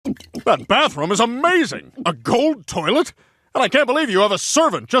That bathroom is amazing. A gold toilet? And I can't believe you have a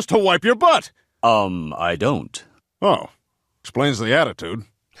servant just to wipe your butt. I don't. Oh, explains the attitude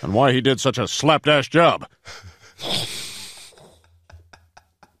and why he did such a slapdash job.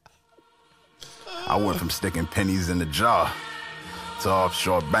 I went from sticking pennies in the jar to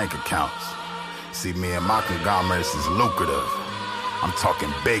offshore bank accounts. See, me and my conglomerates is lucrative. I'm talking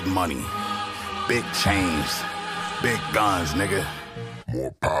big money, big change, big guns, nigga.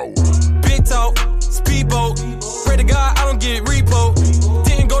 More power. Big talk, speedboat. Pray to God I don't get repo.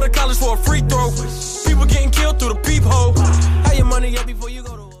 Didn't go to college for a free throw. People getting killed through the peephole. Have your money up before you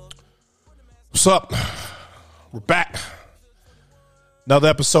go to. What's up? We're back. Another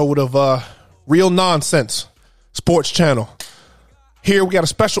episode of Real Nonsense Sports Channel. Here we got a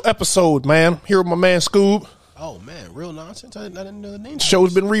special episode, man. Here with my man Scoob. Oh man, Real Nonsense. I didn't know the name.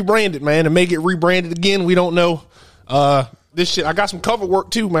 Show's been rebranded, man. It may get rebranded again. We don't know. This shit, I got some cover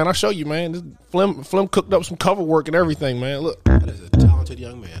work too, man. I'll show you, man. Flem cooked up some cover work and everything, man. Look, That is a talented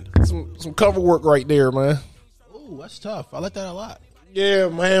young man. some cover work right there, man. Oh, that's tough. I like that a lot. Yeah,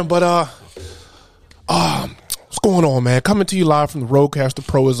 man. But what's going on, man? Coming to you live from the Roadcaster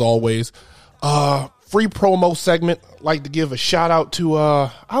Pro as always. Free promo segment. Like to give a shout out to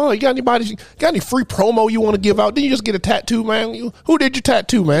I don't know. You got any free promo you want to give out? Didn't you just get a tattoo, man? Who did your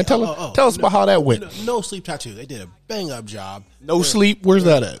tattoo, man? Tell us about how that went. No Sleep Tattoo. They did a bang up job. No Sleep. Where's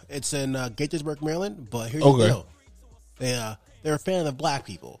that at? It's in Gaithersburg, Maryland. But here's the deal. They're a fan of black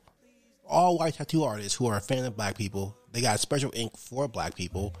people. All white tattoo artists who are a fan of black people. They got special ink for black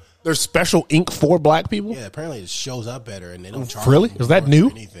people. There's special ink for black people? Yeah, apparently it shows up better, and they don't charge. Really? them Is that new?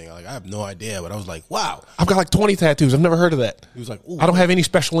 Anything? Like, I have no idea, but I was like, wow. I've got like 20 tattoos. I've never heard of that. He was like, ooh, I don't have any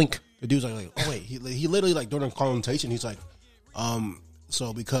special ink. The dude's like, oh wait, he literally like during the conversation, he's like,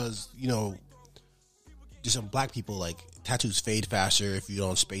 so because just some black people like tattoos fade faster if you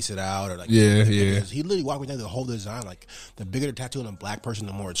don't space it out or like Yeah. He literally walked me down the whole design. Like the bigger the tattoo on a black person,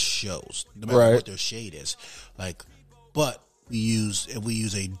 the more it shows, no matter what their shade is. Like, but if we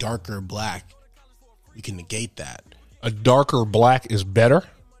use a darker black, we can negate that. A darker black is better?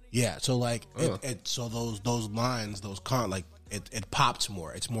 Yeah, so like so those lines, it pops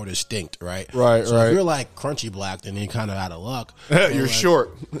more. It's more distinct, right? Right. If you're like crunchy black, then you're kind of out of luck. You're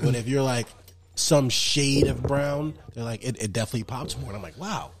short. But if you're like some shade of brown, they're like it definitely pops more. And I'm like,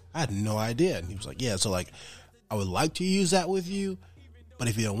 wow, I had no idea. And he was like, yeah, so like I would like to use that with you, but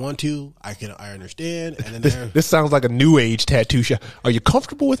if you don't want to, I understand. And then this sounds like a new age tattoo shop. Are you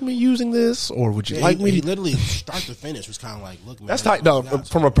comfortable with me using this, or would you like me? He literally start to finish was kind of like, look, man, that's tight. No,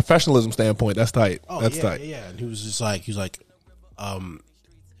 from a professionalism standpoint, that's tight. That's tight. Yeah. And he was just like,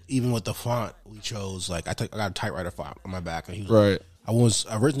 even with the font we chose, like I got a typewriter font on my back, and he was like, I was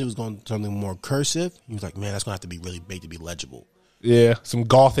originally going something more cursive. He was like, man, that's gonna have to be really big to be legible. Yeah, some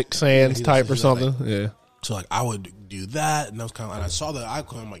Gothic Sans type or something. Like, yeah. So like I would do that, and I was kind of, and I saw the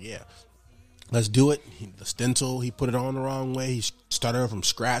icon. I'm like, yeah, let's do it. The stencil, he put it on the wrong way. He started from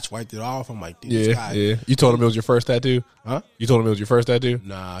scratch, wiped it off. I'm like, dude, this guy. Yeah. You told him it was your first tattoo? Huh? You told him it was your first tattoo?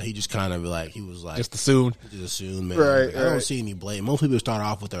 Nah, he just kind of like, he was like, just assumed. Man. Right. Like, I don't see any blade. Most people start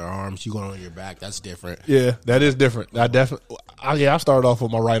off with their arms. You go on your back. That's different. Yeah, that is different. I started off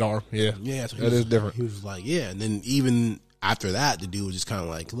with my right arm. Yeah. Yeah, so that is different. He was like, yeah, and then even after that, the dude was just kind of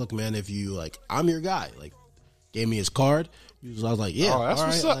like, look, man, if you like, I'm your guy. Like, gave me his card. I was like, yeah. Oh, that's all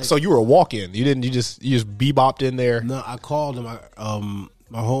what's right. up. Like, so you were a walk-in. You just bebopped in there. No, I called him.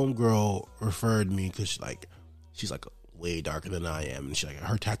 My homegirl referred me because she's like way darker than I am, and she like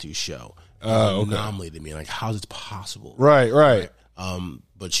her tattoos show. Okay. Anomaly to me. Like, how's it possible? Right.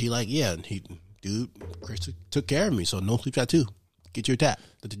 But she like, yeah, and Chris took care of me. So no sleep tattoo. Get your tat.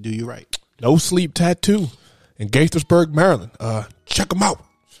 To do you right. No Sleep Tattoo in Gaithersburg, Maryland. Check them out.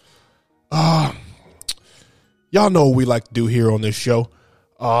 Y'all know what we like to do here on this show.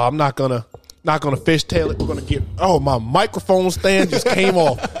 I'm not gonna fishtail it. We're gonna get. Oh, my microphone stand just came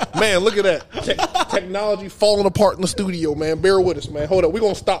off. Man, look at that technology falling apart in the studio. Man, bear with us, man. Hold up. We're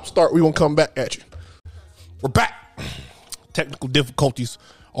gonna start. We're gonna come back at you. We're back. Technical difficulties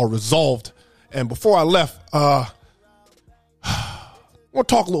are resolved. And before I left, I want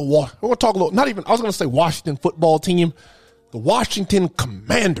to talk a little. Not even. I was gonna say Washington football team. The Washington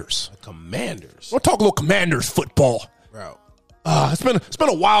Commanders. The Commanders. We'll talk a little Commanders football. Bro. It's been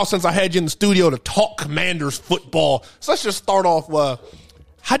a while since I had you in the studio to talk Commanders football. So let's just start off.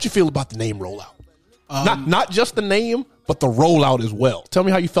 How'd you feel about the name rollout? Not just the name, but the rollout as well. Tell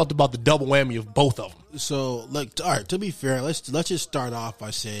me how you felt about the double whammy of both of them. So, like, all right, to be fair, let's just start off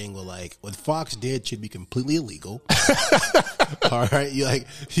by saying, well, like, what Fox did should be completely illegal. All right,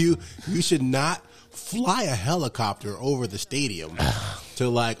 you should not fly a helicopter over the stadium to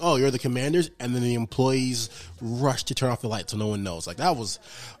like, oh, you're the Commanders, and then the employees rush to turn off the lights so no one knows. Like that was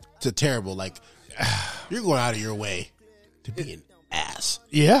terrible. Like you're going out of your way to be an ass.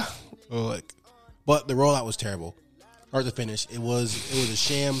 Yeah. Like, but the rollout was terrible, hard to finish. It was a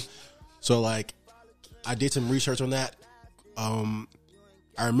sham. So like, I did some research on that.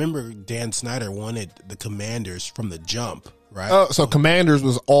 I remember Dan Snyder wanted the Commanders from the jump, right? Oh, so Commanders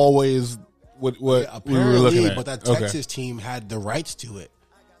was always what we were looking at. But that Texas team had the rights to it.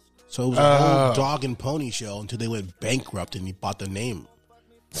 So it was a whole dog and pony show until they went bankrupt and he bought the name.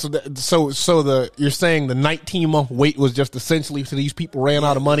 So you're saying the 19-month wait was just essentially so these people ran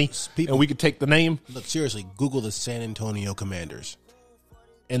out of money and we could take the name? Look, seriously, Google the San Antonio Commanders.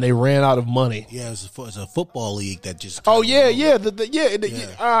 And they ran out of money. Yeah, it's a football league that just. Oh yeah.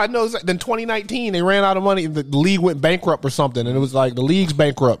 I know. Then 2019 they ran out of money. The league went bankrupt or something, and it was like the league's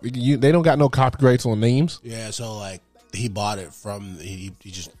bankrupt. They don't got no copyrights on names. Yeah, so like he bought it from. He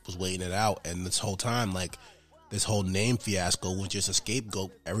just was waiting it out, and this whole time, like this whole name fiasco was just a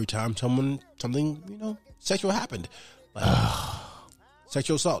scapegoat every time something sexual happened. Like,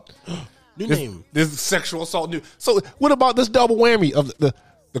 sexual assault. New name. This sexual assault. New. So what about this double whammy of the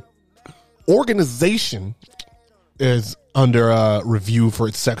organization is under review for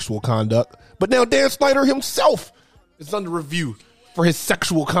its sexual conduct, but now Dan Snyder himself is under review for his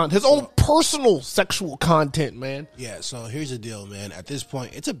sexual content, his own personal sexual content, man. Yeah, so here's the deal, man. At this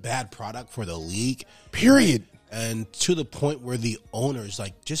point, it's a bad product for the league. Period. And to the point where the owners,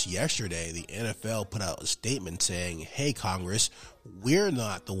 like just yesterday, the NFL put out a statement saying, hey, Congress, we're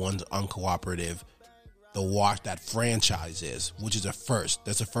not the ones uncooperative. The wash that franchise is, which is a first.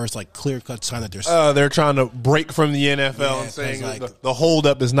 That's a first, like, clear-cut sign that they're trying to break from the NFL and saying like, the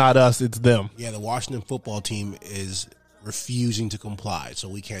holdup is not us, it's them. Yeah, the Washington football team is refusing to comply, so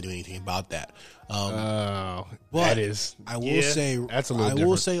we can't do anything about that. But that is. I will say that's a little different.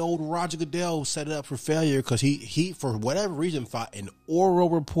 Will say old Roger Goodell set it up for failure because he for whatever reason thought an oral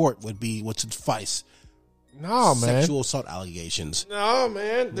report would be what suffice. No, man. Sexual assault allegations. No,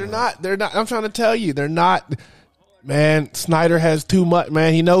 man. They're not. I'm trying to tell you. They're not. Man, Snyder has too much,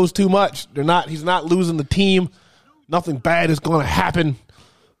 man. He knows too much. He's not losing the team. Nothing bad is going to happen.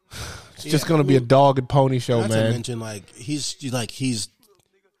 It's just going to be a dog and pony show, man. Not to mention, he's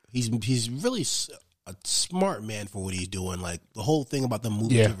really a smart man for what he's doing. Like, the whole thing about them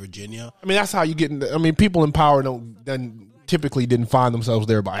moving to Virginia. I mean, that's how you get people in power typically didn't find themselves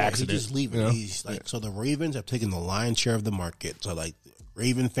there by accident. He just leave it. You know? He's like, so the Ravens have taken the lion's share of the market. So like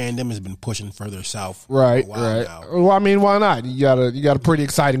Raven fandom has been pushing further south. Right. Now. Well, I mean, why not? You got a pretty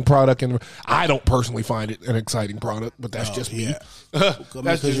exciting product, and I don't personally find it an exciting product, but that's just me.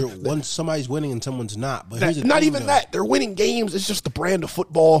 Because once somebody's winning and someone's not. But not even that. They're winning games. It's just the brand of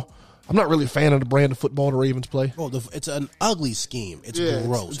football. I'm not really a fan of the brand of football the Ravens play. Oh, it's an ugly scheme. It's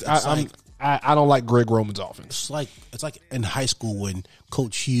gross. I don't like Greg Roman's offense. It's like in high school when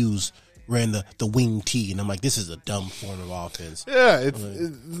Coach Hughes ran the wing T, and I'm like, this is a dumb form of offense. Yeah, it's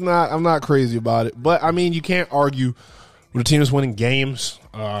not. I'm not crazy about it, but I mean, you can't argue with a team that's winning games.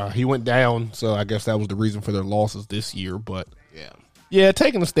 He went down, so I guess that was the reason for their losses this year. But yeah,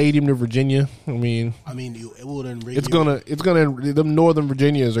 taking the stadium to Virginia. I mean, it wouldn't. It's gonna. The Northern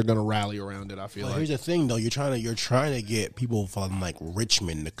Virginians are gonna rally around it. I feel like. Here's the thing, though. You're trying to get people from like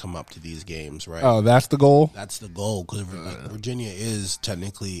Richmond to come up to these games, right? Oh, that's the goal. That's the goal because Virginia is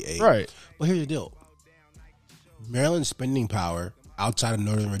technically a right. But here's the deal: Maryland's spending power outside of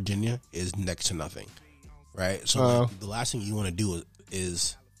Northern Virginia is next to nothing, right? So the last thing you want to do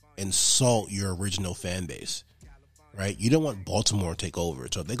is insult your original fan base. Right, you don't want Baltimore to take over.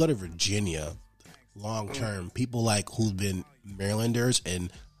 So if they go to Virginia, long term, people like who've been Marylanders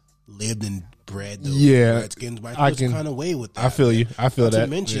and lived and bred the Redskins might feel some kind of way with that. I feel you. I feel Not that. To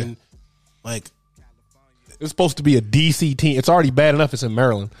mention, like it's supposed to be a DC team. It's already bad enough it's in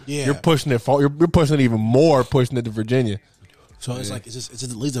Maryland. Yeah, you're pushing it. You're pushing it even more. Pushing it to Virginia. So it's like it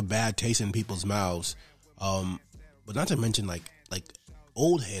just leaves a bad taste in people's mouths. But not to mention like.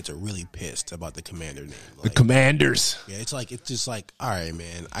 Old heads are really pissed about the Commander name. Like, the Commanders. Yeah, it's just like, all right,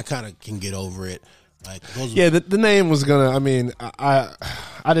 man. I kind of can get over it. Like, the name was gonna. I mean, I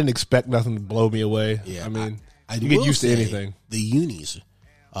didn't expect nothing to blow me away. Yeah, I mean, you get used to anything. The unis,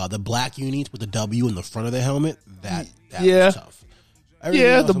 the black unis with the W in the front of the helmet. That was tough.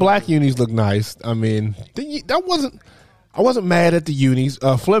 The black unis look nice. I mean, I wasn't mad at the unis.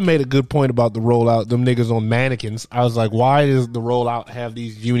 Flem made a good point about the rollout, them niggas on mannequins. I was like, why does the rollout have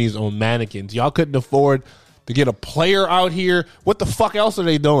these unis on mannequins? Y'all couldn't afford to get a player out here. What the fuck else are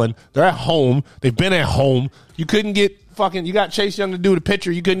they doing? They're at home. They've been at home. You couldn't get you got Chase Young to do the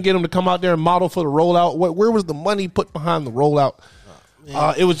picture. You couldn't get him to come out there and model for the rollout. Where was the money put behind the rollout?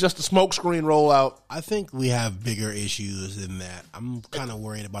 It was just a smokescreen rollout. I think we have bigger issues than that. I'm kind of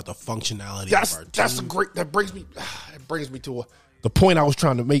worried about the functionality of our team. That brings me to the point I was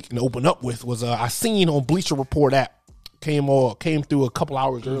trying to make and open up with was I seen on Bleacher Report app came through a couple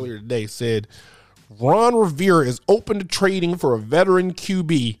hours earlier today, said Ron Rivera is open to trading for a veteran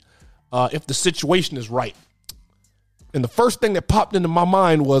QB if the situation is right. And the first thing that popped into my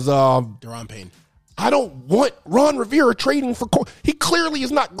mind was Deron Payne. I don't want Ron Rivera trading for. He clearly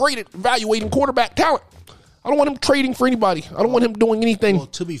is not great at evaluating quarterback talent. I don't want him trading for anybody. I don't want him doing anything. Well,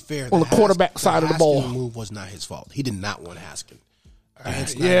 to be fair, on the quarterback side of the ball, the move was not his fault. He did not want Haskin.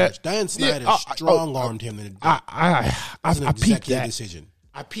 Dan Snyder strong-armed him. I peeped that decision.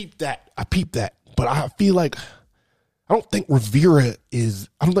 I peeped that. But I feel like I don't think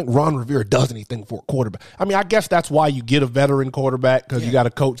Ron Rivera does anything for a quarterback. I mean, I guess that's why you get a veteran quarterback because you got a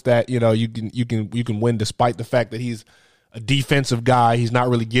coach that you can win despite the fact that he's a defensive guy. He's not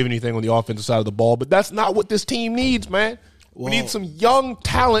really giving anything on the offensive side of the ball. But that's not what this team needs, man. We need some young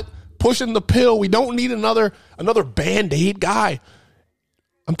talent pushing the pill. We don't need another Band-Aid guy.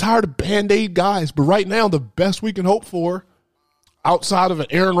 I'm tired of Band-Aid guys. But right now, the best we can hope for outside of an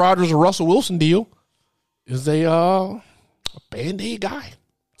Aaron Rodgers or Russell Wilson deal is a Band-Aid guy.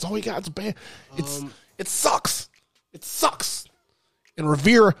 That's all we got. It sucks. It sucks. And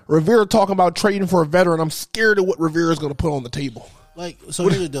Rivera talking about trading for a veteran. I'm scared of what Rivera is going to put on the table. Here's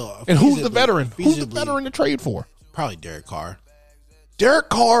the deal. And who's the veteran? Who's the veteran to trade for? Probably Derek Carr.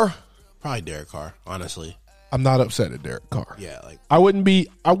 Probably Derek Carr, honestly. I'm not upset at Derek Carr. Yeah, I wouldn't be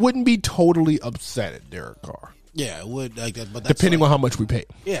totally upset at Derek Carr. Yeah, it would but that's depending on how much we pay.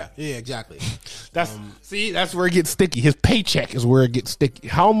 Yeah, exactly. That's where it gets sticky. His paycheck is where it gets sticky.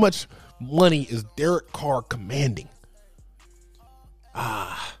 How much money is Derek Carr commanding?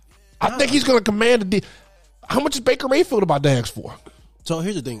 I think he's going to command a deal. How much is Baker Mayfield about to ask for? So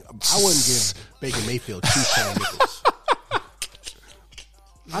here's the thing. I wouldn't give Baker Mayfield 2 Shane Nichols.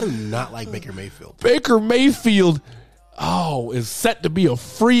 I do not like Baker Mayfield. Baker Mayfield, is set to be a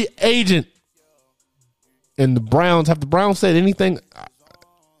free agent. And the Browns, have the Browns said anything?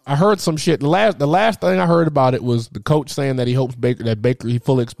 I heard some shit. The last thing I heard about it was the coach saying that he hopes he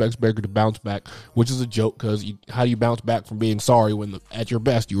fully expects Baker to bounce back, which is a joke because how do you bounce back from being sorry when at your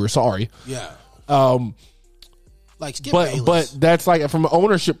best you were sorry? Yeah. Skip but Bayless. that's from an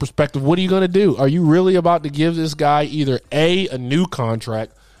ownership perspective. What are you going to do? Are you really about to give this guy either a new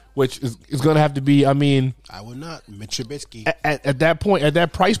contract, which is going to have to be? I mean, I would not. Mitch Trubisky at that point, at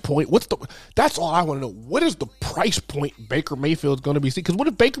that price point. That's all I want to know. What is the price point Baker Mayfield's going to be? Because what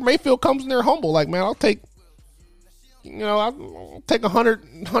if Baker Mayfield comes in there humble, like, man, I'll take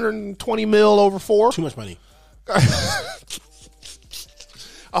 120 mil over 4. Too much money.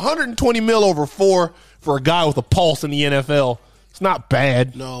 120 mil over 4 for a guy with a pulse in the NFL. It's not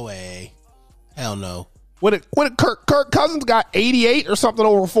bad. No way. Hell no. What did Kirk Cousins got 88 or something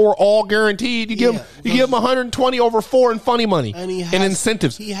over 4, all guaranteed. You give him 120 over 4 in funny money and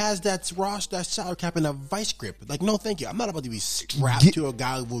incentives. He has that salary cap and a vice grip. No, thank you. I'm not about to be strapped to a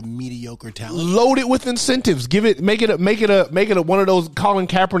guy with mediocre talent. Load it with incentives. Make it a one of those Colin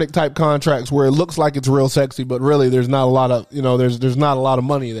Kaepernick type contracts where it looks like it's real sexy, but really there's not a lot of there's not a lot of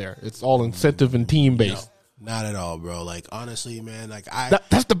money there. It's all incentive and team based. No. Not at all, bro. Honestly, man,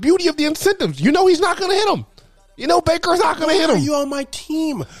 that's the beauty of the incentives. He's not going to hit them. Baker's not going to hit him. Why are you on my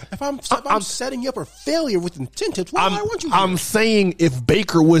team? If I'm setting you up for failure with incentives, why do I want you here? I'm saying if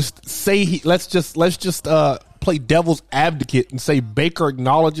Baker was let's just play devil's advocate and say Baker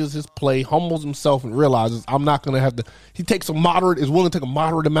acknowledges his play, humbles himself, and realizes I'm not going to have to. He is willing to take a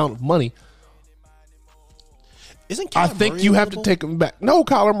moderate amount of money. I think you have to take him back. No,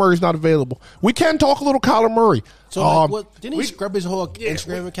 Kyler Murray's not available. We can talk a little Kyler Murray. So, didn't he scrub his whole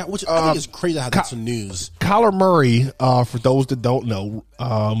Instagram account? Which I think is crazy how that's some news. Kyler Murray, for those that don't know,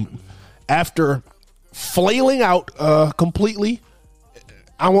 after flailing out completely,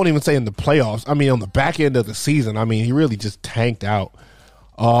 I won't even say in the playoffs. I mean, on the back end of the season, he really just tanked out.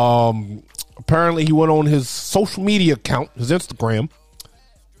 Apparently, he went on his social media account, his Instagram,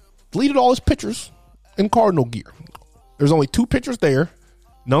 deleted all his pictures in Cardinal gear. There's only 2 pictures there.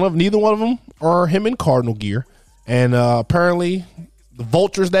 Neither one of them are him in Cardinal gear. And apparently, the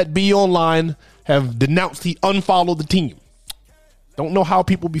vultures that be online have denounced he unfollowed the team. Don't know how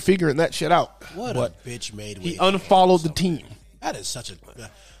people be figuring that shit out. What a bitch made. He unfollowed the team. That is such a.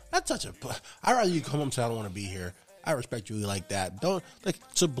 I'd rather you come home and say I don't want to be here. I respect you like that. Don't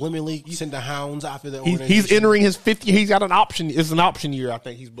subliminally send the hounds after the organization. He's entering his 50. He's got an option. It's an option year. I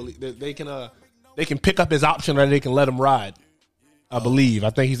think they can pick up his option or they can let him ride. I believe. I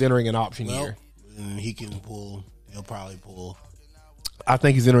think he's entering an option year. And he'll probably pull. I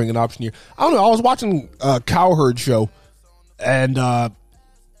think he's entering an option year. I don't know. I was watching Cowherd show, and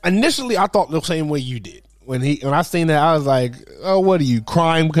initially I thought the same way you did. When I seen that, I was like, "Oh, what are you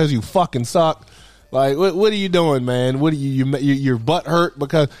crying because you fucking suck? Like, what are you doing, man? What are your butt hurt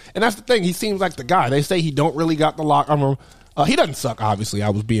because?" And that's the thing. He seems like the guy. They say he don't really got the locker room. He doesn't suck. Obviously, I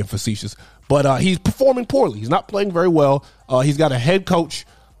was being facetious, but he's performing poorly. He's not playing very well. He's got a head coach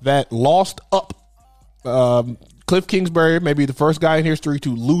that lost up. Cliff Kingsbury may be the first guy in history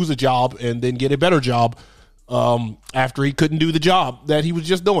to lose a job and then get a better job after he couldn't do the job that he was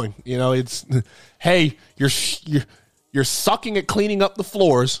just doing. You know, it's, hey, you're sucking at cleaning up the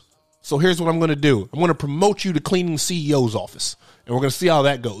floors, so here's what I'm going to do. I'm going to promote you to cleaning the CEO's office, and we're going to see how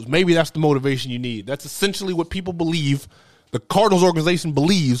that goes. Maybe that's the motivation you need. That's essentially what people believe, the Cardinals organization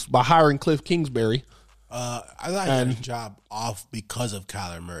believes, by hiring Cliff Kingsbury. I like his job off because of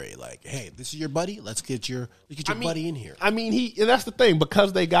Kyler Murray. Like, hey, this is your buddy. Let's get your buddy in here. I mean, and that's the thing.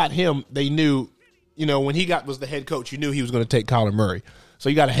 Because they got him, they knew, you know, when he was the head coach, you knew he was going to take Kyler Murray. So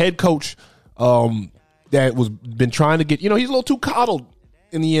you got a head coach that was been trying to get, you know, he's a little too coddled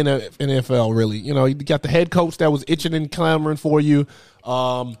in the NFL, really. You know, you got the head coach that was itching and clamoring for you.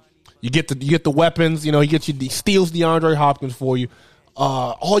 You get the weapons. You know, he steals DeAndre Hopkins for you.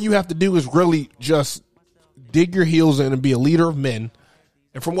 All you have to do is really just dig your heels in and be a leader of men.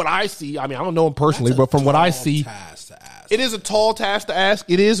 And from what I see, I mean, I don't know him personally, but from what I see, it is a tall task to ask.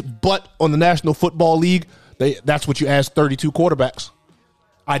 It is, but on the National Football League, that's what you ask 32 quarterbacks.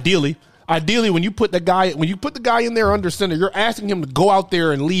 Ideally, when you put the guy in there under center, you're asking him to go out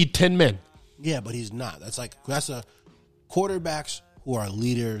there and lead 10 men. Yeah, but he's not. That's a quarterbacks who are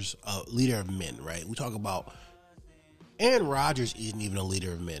leader of men, right? We talk about Aaron Rodgers isn't even a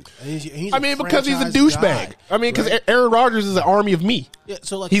leader of men. Because he's a douchebag. I mean, because right? Aaron Rodgers is an army of me. Yeah,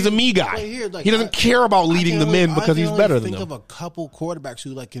 so like he's a me guy. Right here, like, he doesn't care about leading the men because he's better than them. I think of a couple quarterbacks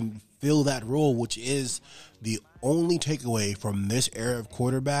who can fill that role, which is the only takeaway from this era of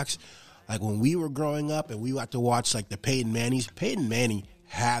quarterbacks. Like when we were growing up and we got to watch like the Peyton Mannings. Peyton Manning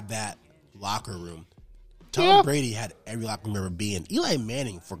had that locker room. Tom Brady had every locker room ever been. Eli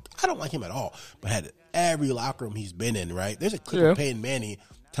Manning, I don't like him at all, but had every locker room he's been in, right? There's a clip of Peyton Manning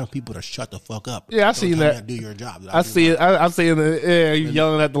telling people to shut the fuck up. Yeah, I seen that. Do your job. I see it. I see it. You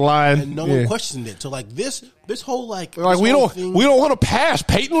yelling at the line, and no one questioned it. So like this whole we don't want to pass,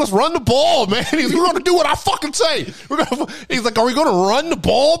 Peyton. Let's run the ball, man. We're going to do what I fucking say. He's like, are we going to run the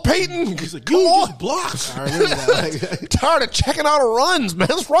ball, Peyton? He's like, come on, just block. I remember that. Tired of checking out of runs, man.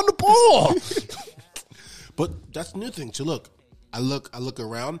 Let's run the ball. But that's the new thing. So look, I look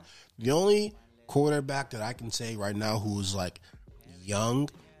around. The only quarterback that I can say right now who's like young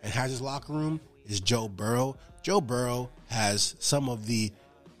and has his locker room is Joe Burrow. Joe Burrow has some of the.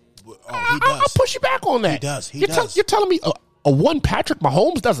 He does. I'll push you back on that. He does. You're telling me a one Patrick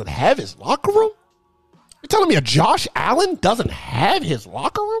Mahomes doesn't have his locker room? You're telling me a Josh Allen doesn't have his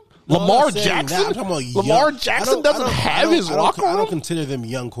locker room? Lamar Jackson doesn't have his locker room? I don't consider them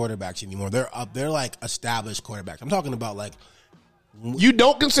young quarterbacks anymore. They're like established quarterbacks. I'm talking about like. You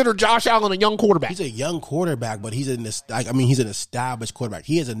don't consider Josh Allen a young quarterback? He's a young quarterback, but he's an established quarterback.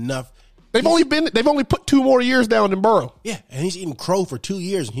 He has enough. They've only put 2 more years down than Burrow. Yeah, and he's eating crow for 2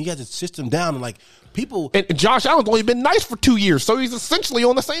 years, and he got his system down. And like people, and Josh Allen's only been nice for 2 years, so he's essentially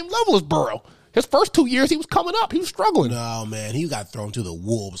on the same level as Burrow. His first 2 years, he was coming up. He was struggling. No, man, he got thrown to the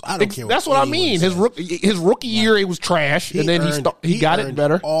wolves. I don't care. That's what I mean. His rookie year, he was trash, and then he got it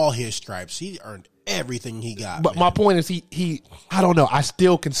better. All his stripes, he earned everything he got. But my point is, he I don't know. I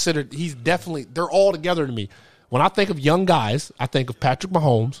still consider they're all together to me. When I think of young guys, I think of Patrick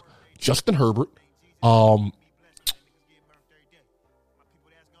Mahomes, Justin Herbert,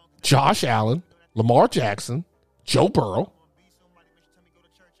 Josh Allen, Lamar Jackson, Joe Burrow.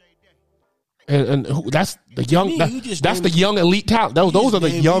 And that's the young. That's the young elite talent. Those are the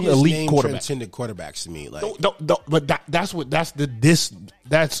young elite quarterbacks. Transcendent quarterbacks to me. Like, but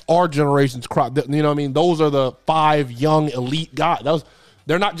that's our generation's crop. You know what I mean? Those are the 5 young elite guys.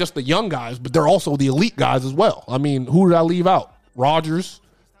 They're not just the young guys, but they're also the elite guys as well. I mean, who did I leave out? Rodgers,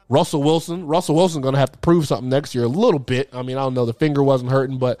 Russell Wilson. Russell Wilson's going to have to prove something next year a little bit. I mean, I don't know. The finger wasn't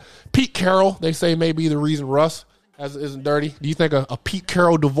hurting, but Pete Carroll, they say, may be the reason Russ isn't dirty. Do you think a Pete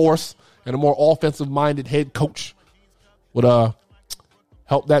Carroll divorce and a more offensive-minded head coach would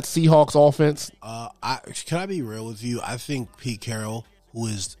help that Seahawks offense? Can I be real with you? I think Pete Carroll, who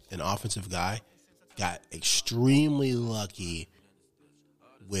is an offensive guy, got extremely lucky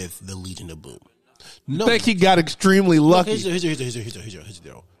with the Legion of Boom. No, I think he got extremely lucky. Here's the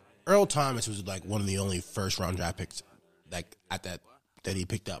deal. Earl Thomas was like one of the only first-round draft picks that he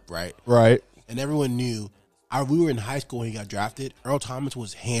picked up, right? Right. And everyone knew We were in high school when he got drafted. Earl Thomas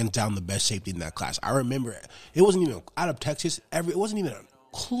was hands down the best safety in that class. I remember it wasn't even out of Texas. It wasn't even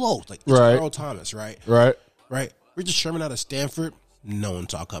close. Like it's Right. Earl Thomas, right? Right. Right. Richard Sherman out of Stanford. No one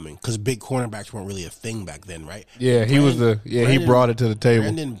saw coming because big cornerbacks weren't really a thing back then, right? Yeah, he was he brought it to the table.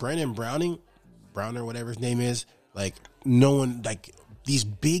 Brandon Browner, whatever his name is, like no one, like these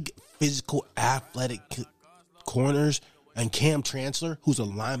big physical athletic corners, and Cam Chancellor, who's a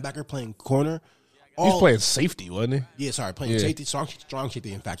linebacker playing corner. He's playing safety, wasn't he? Yeah, sorry, playing safety, strong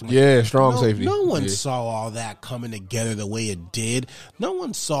safety. In fact, strong safety. No one saw all that coming together the way it did. No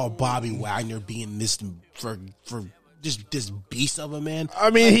one saw Bobby Wagner being this for just this beast of a man.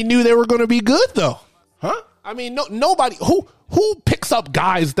 I mean, he knew they were going to be good, though, huh? I mean, nobody who picks up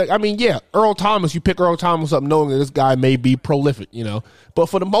guys that. I mean, yeah, Earl Thomas. You pick Earl Thomas up knowing that this guy may be prolific, you know. But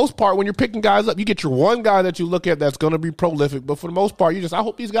for the most part, when you're picking guys up, you get your one guy that you look at that's going to be prolific. But for the most part, I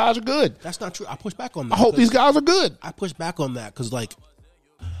hope these guys are good. That's not true. I push back on that. I hope these guys are good. I push back on that because, like,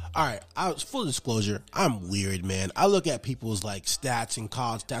 all right, full disclosure, I'm weird, man. I look at people's like stats and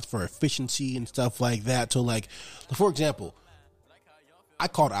college stats for efficiency and stuff like that. So, like, for example, I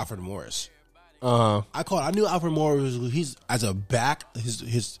called Alfred Morris. I knew Alfred Morris. He's as a back. The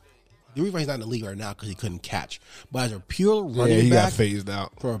reason why he's not in the league right now because he couldn't catch. But as a pure running back, he got phased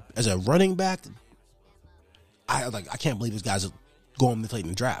out. As a running back, I can't believe this guy's going to play in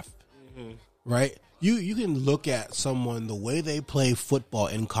the draft. Mm-hmm. Right? You can look at someone the way they play football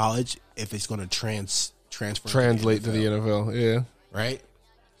in college if it's going to translate to the NFL. Yeah. Right.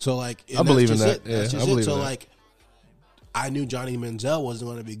 So like, I believe in that. Yeah, I believe so in that. like, I knew Johnny Manziel wasn't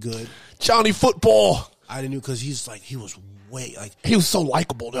going to be good. Johnny Football. I knew because he was he was so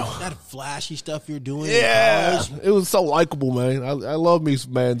likable though. That flashy stuff you're doing. Yeah, in college, it was so likable, man. I love me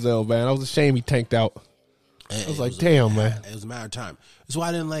some Manziel, man. I was ashamed he tanked out. I was like, damn, man. It was a matter of time. That's why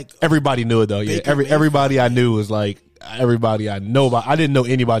I didn't like. Everybody knew it though. Yeah, everybody I knew was like everybody I know about. I didn't know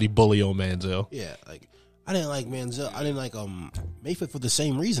anybody bully on Manziel. Yeah, like I didn't like Manziel. I didn't like Mayfield for the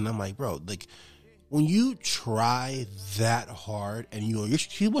same reason. I'm like, bro, like when you try that hard and he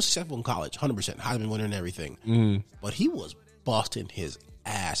was successful in college, 100%, Heisman winner and everything, but he was busting his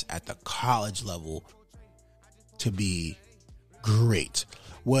ass at the college level to be great.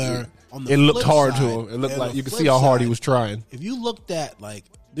 Where on the it looked hard side, to him. It looked like you could see how hard he was trying. If you looked at like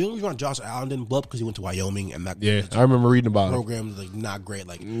the only reason Josh Allen didn't blow up because he went to Wyoming and that I remember reading about it. Program like not great.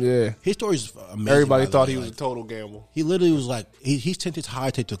 Like his story's amazing. Everybody thought he was a total gamble. He literally was like he sent his high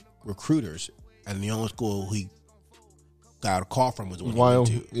tape to recruiters, and the only school he got a call from was the one Wyoming.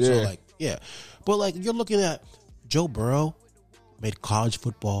 He went to. So like but like you're looking at Joe Burrow made college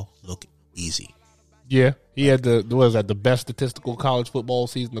football look easy. Yeah, he had the best statistical college football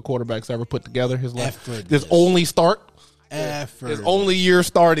season the quarterback's ever put together. His only start, his only year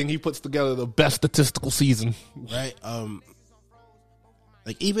starting, he puts together the best statistical season. Right.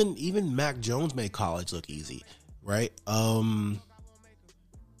 Like even Mac Jones made college look easy. Right.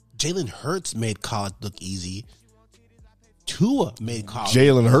 Jalen Hurts made college look easy. Tua made college.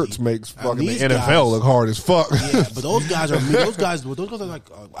 Jalen Hurts makes fucking the NFL look hard as fuck. Yeah, but those guys are like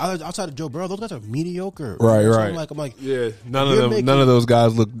outside of Joe Burrow. Those guys are mediocre. Right, so right. I'm like, none of those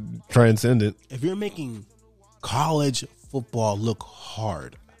guys look transcendent. If you're making college football look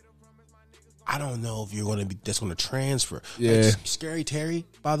hard, I don't know if you're going to be that's going to transfer. Yeah, like, Scary Terry,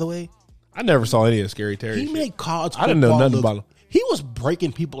 by the way, I never saw any of Scary Terry. He made college. I didn't know nothing about him. He was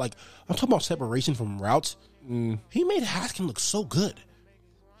breaking people. Like I'm talking about separation from routes. He made Haskins look so good.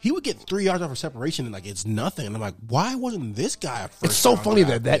 He would get 3 yards off of separation and like it's nothing. And I'm like, why wasn't this guy a first? It's so funny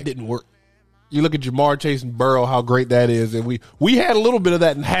that didn't work. You look at Jamar Chase and Burrow, how great that is, and we had a little bit of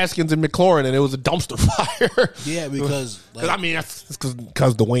that in Haskins and McLaurin, and it was a dumpster fire. Yeah, because I mean that's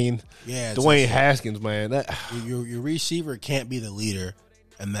because Dwayne. Yeah, Dwayne Haskins, man. Your receiver can't be the leader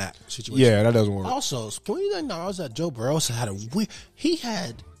in that situation. Yeah, that doesn't work. Also, can we acknowledge that Joe Burrow he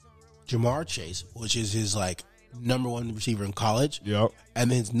had Jamar Chase, which is his like number one receiver in college. Yep. And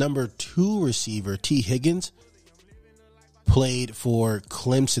his number two receiver, T. Higgins, played for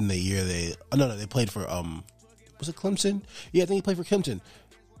Clemson the year they played for was it Clemson? Yeah, I think he played for Clemson.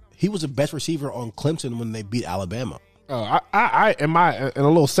 He was the best receiver on Clemson when they beat Alabama. I in a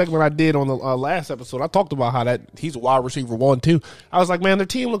little segment I did on the last episode, I talked about how that he's a wide receiver 1-2. I was like, man, their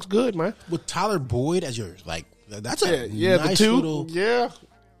team looks good, man. With Tyler Boyd as your like, that's a the nice two, little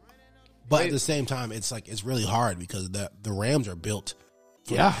But at the same time, it's like it's really hard because the Rams are built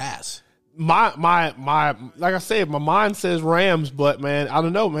for the pass. My like I said, my mind says Rams, but man, I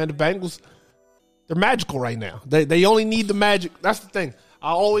don't know, man. The Bengals, they're magical right now. They only need the magic. That's the thing.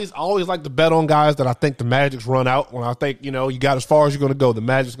 I always like to bet on guys that I think the Magic's run out. When I think, you got as far as you're going to go, the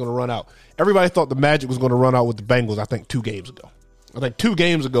Magic's going to run out. Everybody thought the Magic was going to run out with the Bengals, I think, 2 games ago. I think 2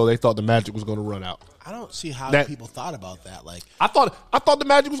 games ago they thought the Magic was going to run out. I don't see how people thought about that. Like, I thought the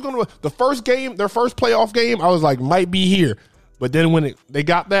Magic was going to the first game, their first playoff game. I was like, might be here, but then when they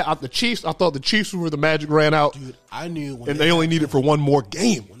got that out the Chiefs, I thought the Chiefs were the Magic ran out. Dude, I knew, when and they only needed for one more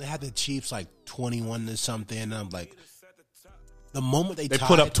game. When they had the Chiefs like 21 to something, and I'm like, the moment they tied,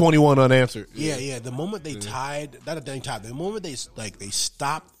 put up 21 unanswered. Yeah. The moment they tied, the moment they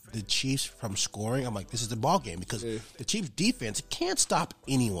stopped the Chiefs from scoring, I'm like, this is the ball game because the Chiefs defense can't stop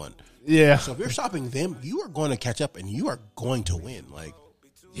anyone. Yeah. So if you're stopping them, you are going to catch up and you are going to win. Like,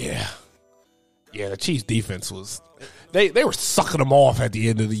 yeah, the Chiefs defense was they were sucking them off at the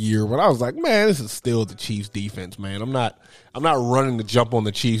end of the year, but I was like, man, this is still the Chiefs defense, man. I'm not running to jump on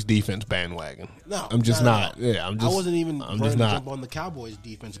the Chiefs defense bandwagon. No, I'm just not. Yeah, I wasn't even running to jump on the Cowboys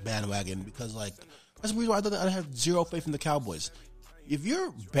defense bandwagon because like that's the reason why I thought I have zero faith in the Cowboys. If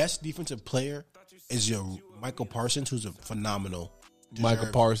your best defensive player is your Michael Parsons, who's a phenomenal Michael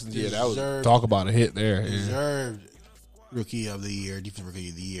Parsons, that was talk about a hit there. Deserved rookie of the year, defensive rookie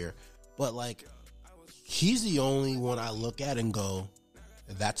of the year. But like, he's the only one I look at and go,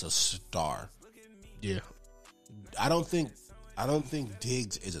 that's a star. Yeah. I don't think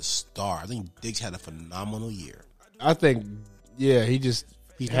Diggs is a star. I think Diggs had a phenomenal year. I think,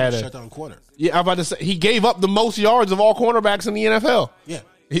 he had a shutdown corner. Yeah, I'm about to say he gave up the most yards of all cornerbacks in the NFL. Yeah.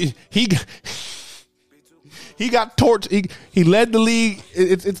 He got torched. He led the league.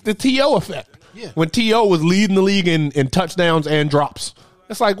 It's the T.O. effect. Yeah. When T.O. was leading the league in touchdowns and drops.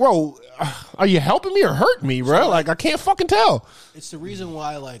 It's like, bro, are you helping me or hurting me, bro? Like, I can't fucking tell. It's the reason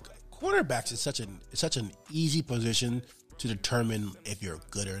why, like, cornerbacks is such an easy position to determine if you're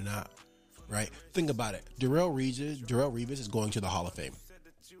good or not, right? Think about it. Darrelle Revis is going to the Hall of Fame.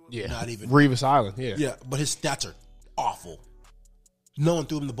 Yeah. Not even Revis Island, yeah. Yeah, but his stats are awful. No one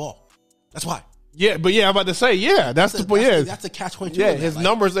threw him the ball. That's why. Yeah, but I'm about to say, that's the catch-22. Yeah, his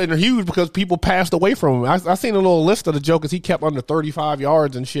numbers are huge because people passed away from him. I seen a little list of the jokers. He kept under 35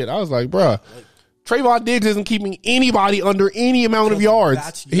 yards and shit. I was like, bruh, Trayvon Diggs isn't keeping anybody under any amount of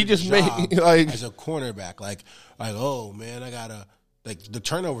yards. He just made as a cornerback, like, oh man, I gotta the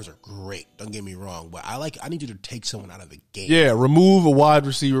turnovers are great. Don't get me wrong, but I need you to take someone out of the game. Yeah, remove a wide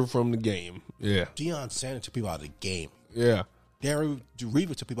receiver from the game. Yeah, Deion Sanders took people out of the game. Yeah. Darrelle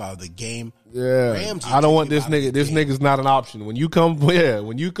Revis took people out of the game. Yeah, Ramsey I don't want this nigga. This nigga's not an option. When you come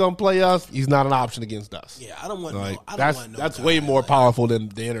play us, he's not an option against us. Yeah, I don't want. That's way more powerful than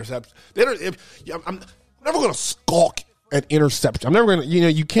the interception. I'm never going to skulk at interception. I'm never going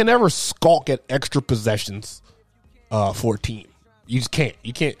to. You can never skulk at extra possessions for a team. You just can't.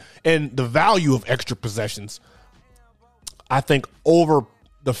 You can't. And the value of extra possessions, I think, over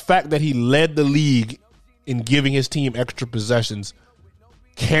the fact that he led the league in giving his team extra possessions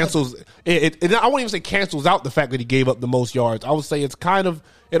cancels it. I won't even say cancels out the fact that he gave up the most yards. I would say it's kind of,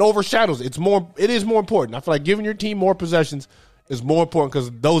 it overshadows. It is more important. I feel like giving your team more possessions is more important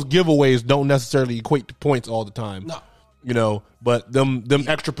because those giveaways don't necessarily equate to points all the time. No. But them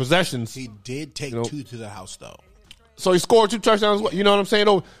extra possessions. He did take 2 to the house though. So he scored 2 touchdowns. You know what I'm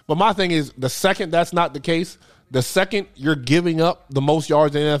saying? But my thing is, the second that's not the case, the second you're giving up the most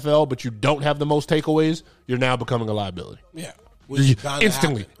yards in the NFL, but you don't have the most takeaways, you're now becoming a liability. Yeah.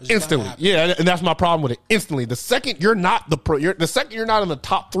 Instantly. Yeah, and that's my problem with it. Instantly. The second you're not the second you're not in the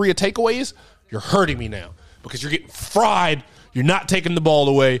top 3 of takeaways, you're hurting me now because you're getting fried. You're not taking the ball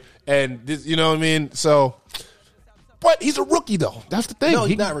away, and this, you know what I mean. So, but he's a rookie though. That's the thing. No,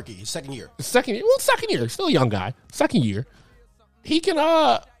 he's not rookie. He's second year. Second year. Still a young guy. Second year. He can.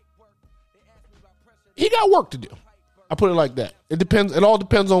 He got work to do. I put it like that. It depends. It all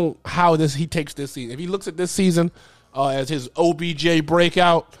depends on how he takes this season. If he looks at this season as his OBJ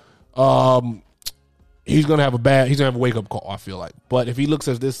breakout, he's gonna have a wake up call. I feel like. But if he looks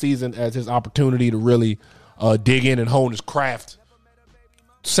at this season as his opportunity to really dig in and hone his craft,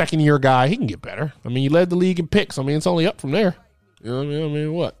 second year guy, he can get better. I mean, he led the league in picks. I mean, it's only up from there. You know what I mean? I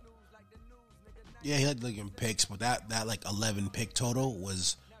mean, what? Yeah, he led the league in picks, but that like 11 pick total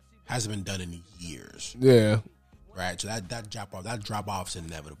hasn't been done in years. Yeah. Right. So that drop off is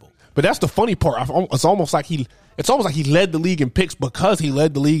inevitable. But that's the funny part. It's almost like he led the league in picks because he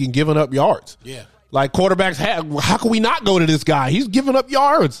led the league in giving up yards. Yeah. Like quarterbacks how can we not go to this guy? He's giving up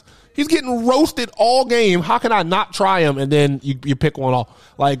yards. He's getting roasted all game. How can I not try him? And then you pick one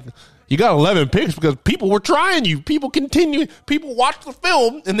off. Like, you got 11 picks because people were trying you. People watched the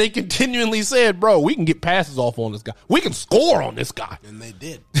film and they continually said, bro, we can get passes off on this guy. We can score on this guy. And they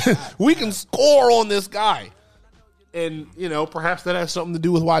did. We can score on this guy. And, perhaps that has something to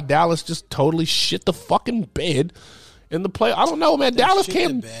do with why Dallas just totally shit the fucking bed in the play. I don't know, man. Dallas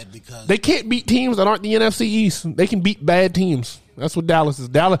can't. They can't beat teams that aren't the NFC East. They can beat bad teams. That's what Dallas is.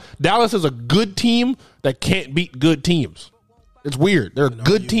 Dallas is a good team that can't beat good teams. It's weird. They're a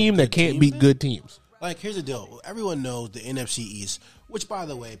good team that can't beat good teams. Like, here's the deal. Everyone knows the NFC East, which, by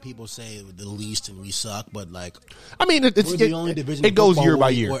the way, people say the least and we suck, but, like, I mean, we're the only division it goes year by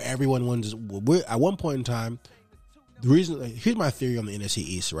year. Where everyone wins. We're, at one point in time, the reason, like, here's my theory on the NFC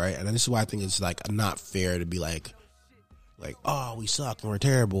East, right? And this is why I think it's, like, not fair to be like, oh, we suck and we're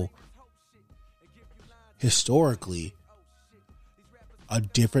terrible. Historically, a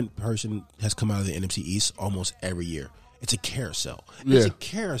different person has come out of the NFC East almost every year. It's a carousel. It's a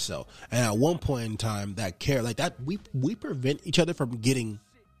carousel. And at one point in time, we prevent each other from getting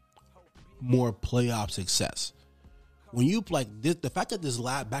more playoff success. When you the fact that this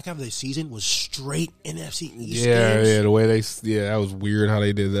back half of the season was straight NFC East games, the way that was weird how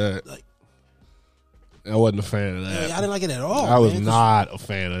they did that. Like, I wasn't a fan of that. I didn't like it at all. I was not a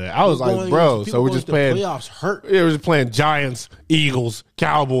fan of that. I was like, bro, so we're just playing playoffs hurt. Yeah, we're just playing Giants, Eagles,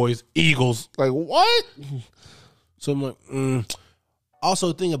 Cowboys, Eagles. Like, what? So I'm like,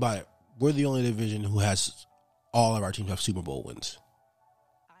 Also, think about it. We're the only division who has all of our teams have Super Bowl wins.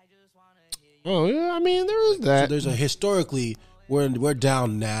 Oh yeah, I mean there is that. So there's a historically we're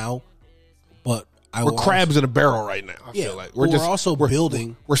down now, but we're crabs in a barrel right now. I feel like we're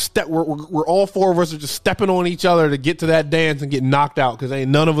building. We're all four of us are just stepping on each other to get to that dance and get knocked out because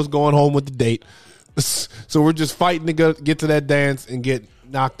ain't none of us going home with the date. So we're just fighting to get to that dance and get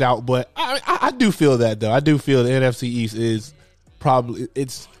knocked out. But I do feel that though. I do feel the NFC East is probably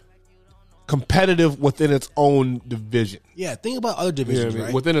it's competitive within its own division. Yeah, think about other divisions,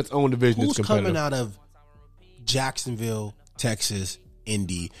 right? Within its own division, who's it's competitive. Coming out of Jacksonville, Texas,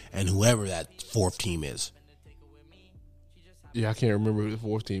 Indy, and whoever that fourth team is? Yeah, I can't remember who the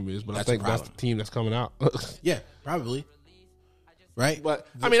fourth team is, but I think that's the team that's coming out. Yeah, probably. Right? But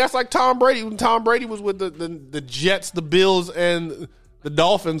I mean, that's like Tom Brady. When Tom Brady was with the Jets, the Bills, and the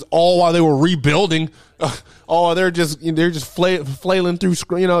Dolphins, all while they were rebuilding. They're just flailing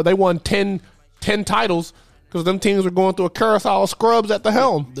through. They won 10 titles because them teams were going through a carousel of scrubs at the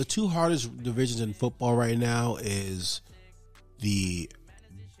helm. The two hardest divisions in football right now is the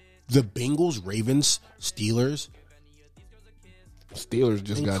Bengals, Ravens, Steelers. Steelers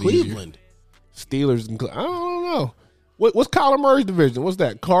just got Cleveland. Easier. Steelers and I don't know. What's Kyler Murray's division? What's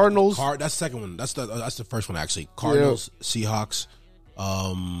that? Cardinals. That's the second one. That's the first one actually. Cardinals, Seahawks,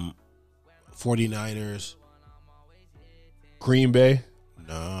 49ers, Green Bay.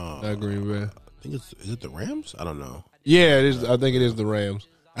 No, not Green Bay. I think is it the Rams? I don't know. Yeah, it is. I think it is the Rams.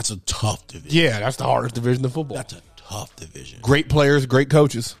 That's a tough division. Yeah, that's the hardest division of football. That's a tough division. Great players, great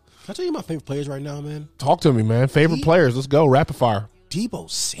coaches. Can I tell you my favorite players right now, man? Talk to me, man. Favorite players. Let's go. Rapid fire. Deebo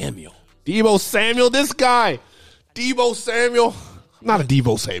Samuel. This guy. Deebo Samuel. Not a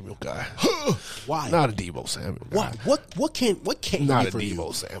Deebo Samuel guy. Why? Not a Deebo Samuel guy. What can't he not do for you? Not a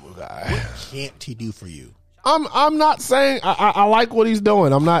Deebo Samuel guy. What can't he do for you? I'm not saying I like what he's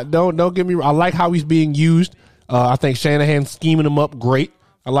doing. I'm not don't get me wrong. I like how he's being used. I think Shanahan's scheming him up great.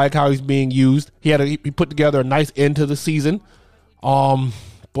 I like how he's being used. He put together a nice end to the season.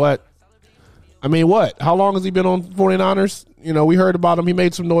 But I mean, what? How long has he been on 49ers? We heard about him. He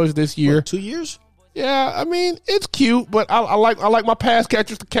made some noise this year. What, 2 years? Yeah, I mean, it's cute, but I like my pass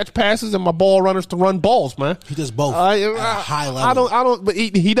catchers to catch passes and my ball runners to run balls, man. He does both at a high level. I don't. But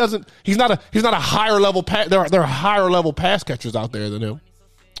he doesn't. He's not a higher level pass. There are higher level pass catchers out there than him,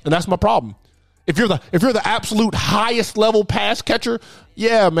 and that's my problem. If you're the absolute highest level pass catcher,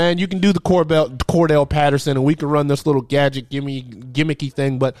 yeah, man, you can do the Cordell Patterson, and we can run this little gimmicky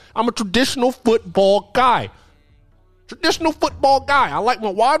thing. But I'm a traditional football guy. I like my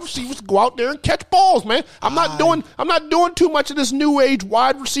wide receivers to go out there and catch balls, man. I'm not doing too much of this new age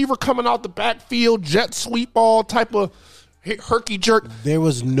wide receiver coming out the backfield, jet sweep ball type of herky jerk. There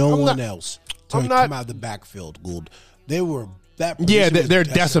was no one else to come out of the backfield, Gould. They were that. Yeah, they're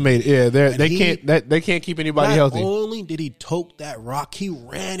decimated. Yeah, they can't keep anybody healthy. Not only did he tote that rock, he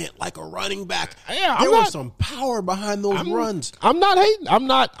ran it like a running back. Yeah, there was some power behind those runs. I'm not hating. I'm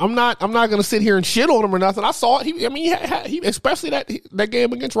not going to sit here and shit on him or nothing. I saw it. He especially that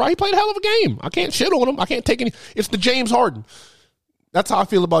game against Wright. He played a hell of a game. I can't shit on him. I can't take any. It's the James Harden. That's how I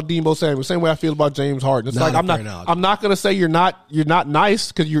feel about Deebo Samuel. Same way I feel about James Harden. It's like I'm not going to say you're not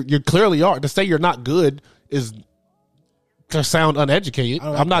nice because you clearly are. To say you're not good is to sound uneducated.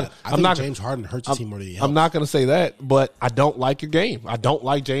 I think James Harden hurts the team more than he helps. I'm not going to say that, but I don't like your game. I don't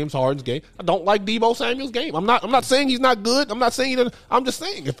like James Harden's game. I don't like Deebo Samuel's game. I'm not saying he's not good. I'm not saying I'm just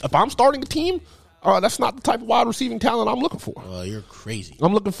saying if I'm starting a team, That's not the type of wide receiving talent I'm looking for. You're crazy.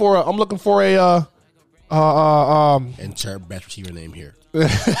 I'm looking for a insert best receiver name here. I'm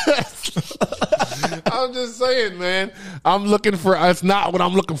just saying, man. I'm looking for. It's not what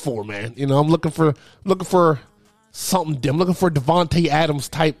I'm looking for, man. You know, I'm looking for something. I'm looking for Devontae Adams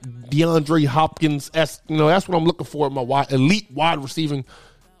type, DeAndre Hopkins-esque. You know, that's what I'm looking for in my elite wide receiving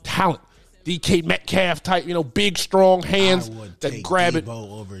talent. DK Metcalf type. You know, big strong hands that grab it.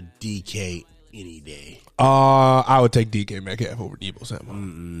 Debo over DK any day. I would take DK Metcalf over Debo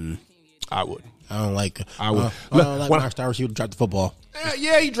Samuel. I would. I don't like. I would. I don't like my star receiver to drop the football.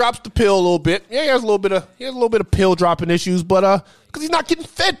 Yeah, he drops the pill a little bit. Yeah, he has a little bit of pill dropping issues, but because he's not getting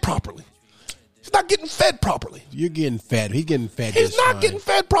fed properly. You're getting fed. He's getting fed. He's not getting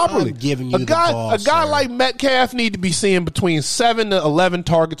fed properly. I'm giving you a guy, the ball, a guy sir. like Metcalf need to be seeing between 7 to 11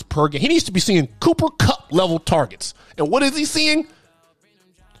 targets per game. He needs to be seeing Cooper Kupp level targets. And what is he seeing?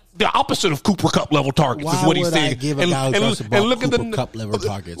 The opposite of Cooper Kupp level targets is what he's seeing. Why would I give a guy who drops the ball Cooper Kupp level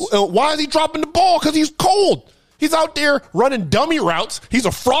targets? Why is he dropping the ball? Because he's cold. He's out there running dummy routes. He's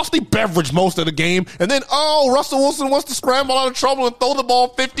a frosty beverage most of the game. And then, Russell Wilson wants to scramble out of trouble and throw the ball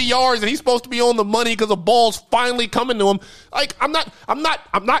 50 yards, and he's supposed to be on the money because the ball's finally coming to him. Like, I'm not.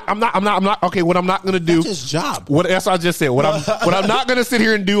 Okay, what I'm not going to do. That's his job. That's what I just said. What I'm not going to sit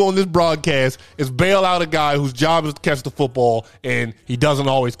here and do on this broadcast is bail out a guy whose job is to catch the football, and he doesn't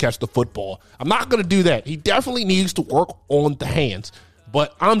always catch the football. I'm not going to do that. He definitely needs to work on the hands.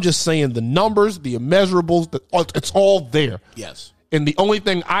 But I'm just saying the numbers, the immeasurables, it's all there. Yes. And the only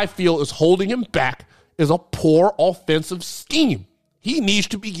thing I feel is holding him back is a poor offensive scheme. He needs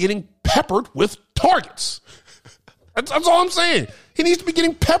to be getting peppered with targets. That's all I'm saying. He needs to be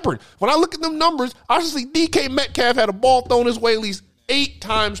getting peppered. When I look at them numbers, obviously DK Metcalf had a ball thrown his way at least 8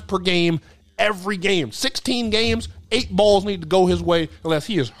 times per game, every game. 16 games, 8 balls need to go his way unless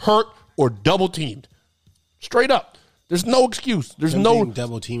he is hurt or double teamed. Straight up. There's no excuse. There's no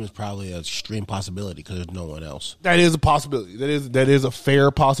double team is probably an extreme possibility because there's no one else. That is a possibility. That is a fair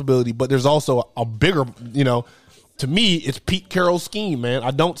possibility. But there's also a bigger, to me, it's Pete Carroll's scheme, man.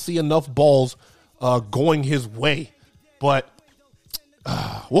 I don't see enough balls going his way. But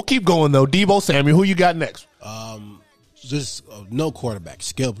we'll keep going though. Deebo Samuel, who you got next? Just no quarterback,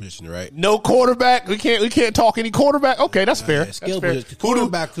 skill position, right? No quarterback. We can't talk any quarterback. Okay, that's fair. Yeah, skill that's fair. position.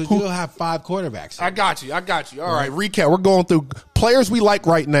 Quarterback, because you'll have 5 quarterbacks. I got you. All right, recap. We're going through players we like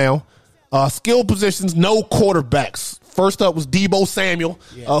right now. Skill positions, no quarterbacks. First up was Deebo Samuel.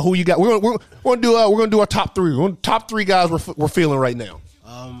 Yeah. Who you got? We're gonna do our top 3. Top 3 guys we're feeling right now.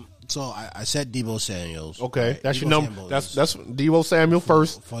 So I said Deebo Samuel. Okay, right? that's Deebo your number. That's Deebo Samuel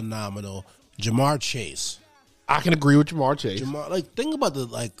first. Phenomenal. Jamar Chase. I can agree with Jamar Chase. Think about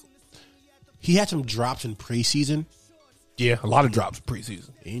he had some drops in preseason. Yeah, a lot of drops preseason.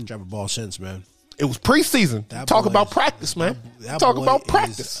 He didn't drop a ball since, man. It was preseason. Talk about practice, man. Talk about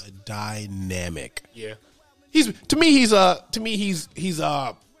practice. Is dynamic. Yeah, he's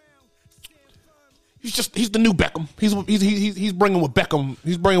he's the new Beckham. He's bringing what Beckham.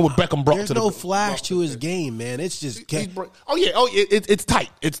 He's bringing what Beckham brought. There's to no flash to his game, man. It's just it's tight.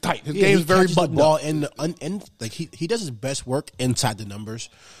 It's tight. His game's very buttoned ball up. He does his best work inside the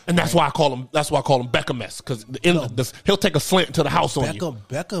numbers, and that's why I call him. That's why I call him Beckham-esque because he'll take a slant to the house on you.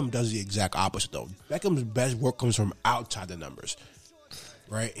 Beckham does the exact opposite though. Beckham's best work comes from outside the numbers.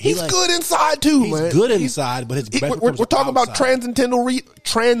 Right, he's good inside too. He's man. good inside, but his best work comes we're talking outside. about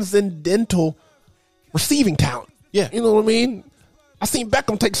transcendental receiving talent. Yeah. You know what I mean? I seen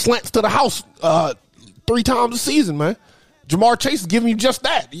Beckham take slants to the house 3 times a season, man. Jamar Chase is giving you just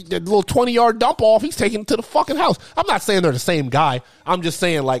that. That little 20-yard dump off, he's taking it to the fucking house. I'm not saying they're the same guy. I'm just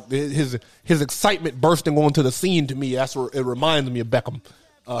saying, like, his excitement bursting onto the scene to me, that's what it reminds me of Beckham.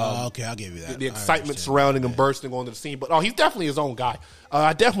 Okay, I'll give you that. The excitement surrounding him bursting onto the scene. But, he's definitely his own guy.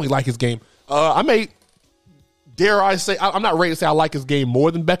 I definitely like his game. Dare I say, I'm not ready to say I like his game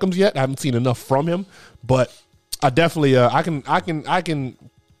more than Beckham's yet. I haven't seen enough from him, but I definitely I can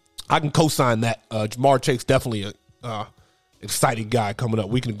co-sign that. Jamar Chase definitely a exciting guy coming up.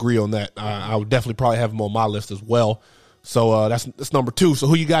 We can agree on that. I would definitely probably have him on my list as well. So that's number 2. So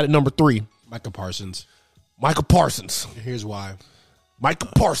who you got at number 3? Micah Parsons. Here's why. Micah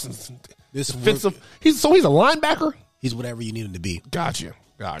Parsons. This defensive. He's a linebacker. He's whatever you need him to be. Gotcha.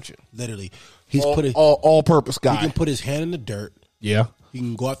 Literally, He's all-purpose guy. He can put his hand in the dirt. Yeah. He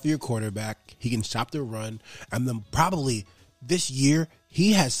can go after your quarterback. He can stop the run. And then probably this year,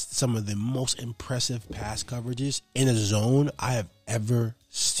 he has some of the most impressive pass coverages in a zone I have ever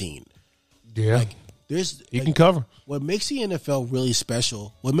seen. Yeah. He can cover. What makes the NFL really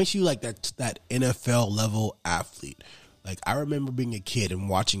special, what makes you like that NFL level athlete, like I remember being a kid and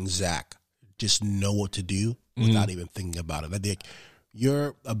watching Zach just know what to do without even thinking about it. I think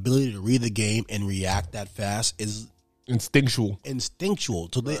your ability to read the game and react that fast is instinctual.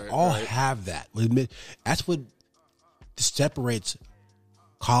 So they all have that. That's what separates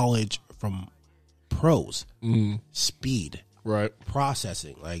college from pros. Speed. Right.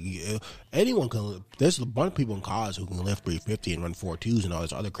 Processing. Like anyone can. There's a bunch of people in college who can lift 350 and run 4.2s and all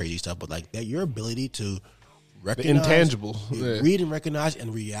this other crazy stuff. But like that, your ability to recognize, the intangibles, read and recognize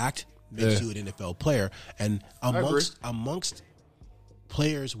and react makes you an NFL player. And amongst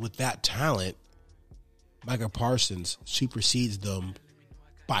players with that talent, Micah Parsons supersedes them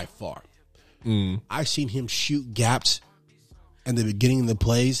by far. I've seen him shoot gaps in the beginning of the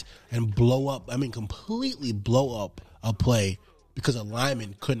plays and blow up. I mean, completely blow up a play because a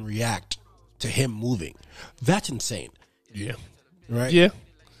lineman couldn't react to him moving. That's insane. Yeah. Right? Yeah.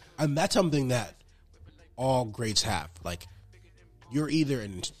 And that's something that all greats have. Like, you're either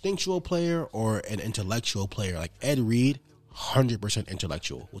an instinctual player or an intellectual player. Like Ed Reed, 100%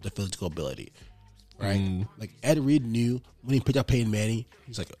 intellectual with the physical ability. Right? Like, Ed Reed knew when he picked up Peyton Manning,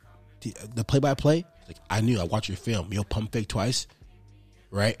 he's like, the play-by-play, like, I knew, I watched your film. You'll pump fake twice,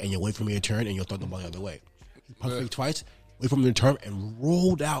 right? And you'll wait for me to turn and you'll throw the ball the other way. Pump fake twice, wait for him to turn, and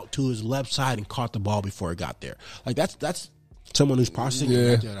rolled out to his left side and caught the ball before it got there. Like that's someone who's processing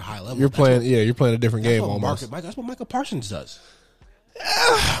it at a high level. You're playing a different game almost. That's what Micah Parsons does.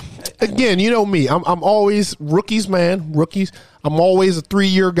 Again, you know me. I'm always rookies, man. Rookies. I'm always a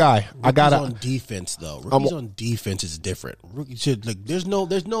 3-year guy. I got on defense though. Rookies on defense is different. Rookies should like. There's no.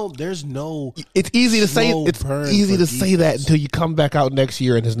 It's easy to say. It's easy to say that until you come back out next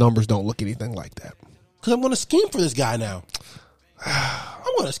year and his numbers don't look anything like that. Because I'm going to scheme for this guy now.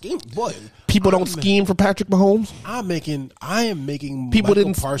 I'm going to scheme, boy. People don't scheme for Patrick Mahomes. I am making people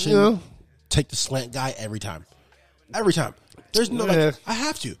Michael Parsons take the slant guy every time. Every time. There's no. Like, I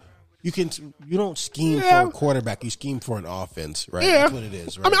have to. You don't scheme for a quarterback. You scheme for an offense, right? Yeah. That's what it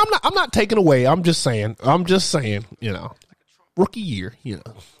is. Right? I mean, I'm not taking away. I'm just saying. Rookie year.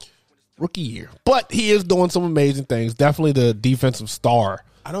 Rookie year. But he is doing some amazing things. Definitely the defensive star.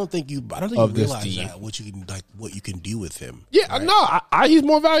 I don't think you realize that what you can do with him. Yeah, right? no, he's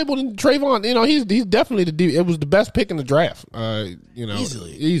more valuable than Trayvon. You know, he's definitely it was the best pick in the draft.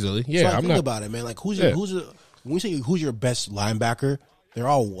 Easily. Yeah, so think about it, man. Like when we say who's your best linebacker, they're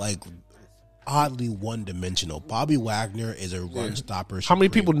all like oddly one dimensional. Bobby Wagner is a run stopper. How many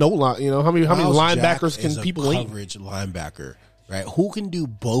people know? How many linebackers Jack can people coverage linebacker? Right, who can do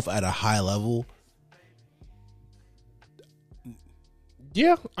both at a high level?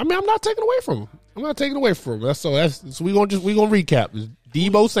 Yeah, I mean, I'm not taking away from him. So we gonna recap. It's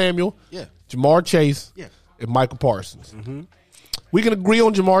Deebo Samuel, Jamar Chase, and Michael Parsons. We can agree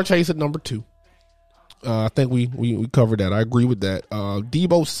on Jamar Chase at number 2. I think we covered that. I agree with that.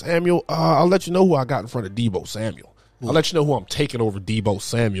 Deebo Samuel. I'll let you know who I got in front of Deebo Samuel. I'll let you know who I'm taking over Deebo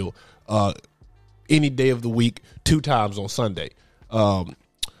Samuel any day of the week, 2 times on Sunday. A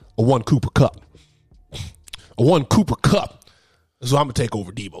 1 Cooper Cup. A 1 Cooper Cup. So I'm going to take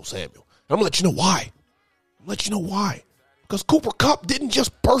over Deebo Samuel. And I'm going to let you know why. Because Cooper Kupp didn't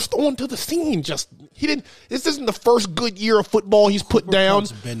just burst onto the scene. This isn't the first good year of football he's put down.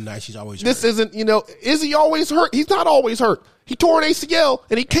 It's been nice. He's always hurt. This isn't, is he always hurt? He's not always hurt. He tore an ACL,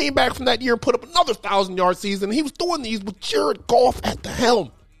 and he came back from that year and put up another 1,000-yard season. He was doing these with Jared Goff at the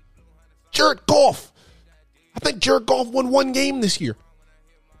helm. Jared Goff. I think Jared Goff won 1 game this year.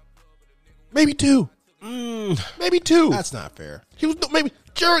 Maybe 2. Maybe 2. That's not fair. Maybe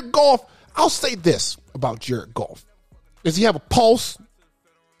Jared Goff. I'll say this about Jared Goff: does he have a pulse?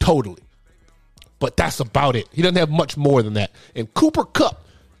 Totally, but that's about it. He doesn't have much more than that. And Cooper Kupp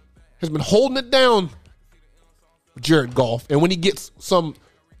has been holding it down with Jared Goff. And when he gets some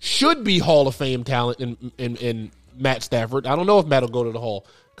should be Hall of Fame talent in Matt Stafford, I don't know if Matt will go to the Hall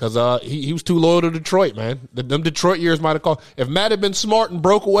because he was too loyal to Detroit. Man, them Detroit years might have called. If Matt had been smart and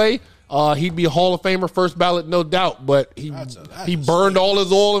broke away. He'd be a Hall of Famer, first ballot, no doubt. But he burned all his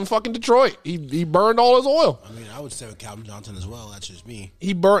oil in fucking Detroit. He burned all his oil. I mean, I would say with Calvin Johnson as well. That's just me.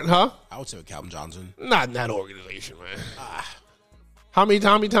 He burnt, huh? I would say with Calvin Johnson. Not in that organization, man. How many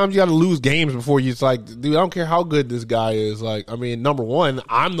times you got to lose games before you? It's like, dude, I don't care how good this guy is. Like, I mean, number one,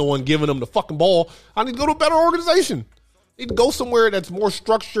 I'm the one giving him the fucking ball. I need to go to a better organization. I need to go somewhere that's more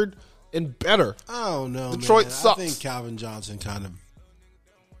structured and better. I don't know. Detroit man. sucks. I think Calvin Johnson kind of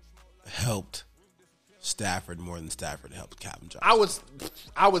helped Stafford more than Stafford helped Calvin Johnson.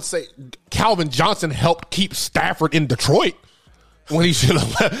 I would say Calvin Johnson helped keep Stafford in Detroit. when he should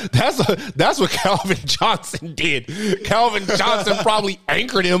have left. That's what Calvin Johnson did. Calvin Johnson probably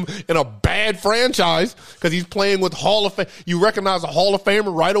anchored him in a bad franchise because he's playing with Hall of Fame. You recognize a Hall of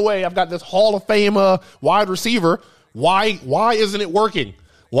Famer right away. I've got this Hall of Fame wide receiver. Why isn't it working?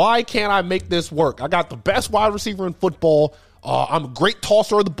 Why can't I make this work? I got the best wide receiver in football. I'm a great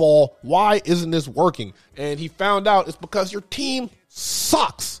tosser of the ball. Why isn't this working? And he found out it's because your team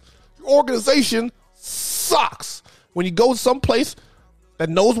sucks. Your organization sucks. When you go someplace that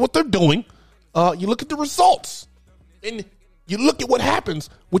knows what they're doing, you look at the results. And you look at what happens,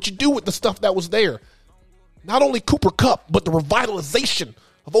 what you do with the stuff that was there. Not only Cooper Kupp, but the revitalization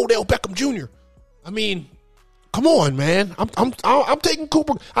of Odell Beckham Jr. I mean, come on, man. I'm taking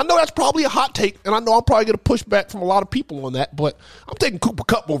Cooper. I know that's probably a hot take, and I know I'm probably going to push back from a lot of people on that, but I'm taking Cooper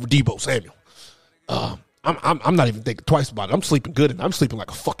Kupp over Deebo Samuel. I'm not even thinking twice about it. I'm sleeping good, and I'm sleeping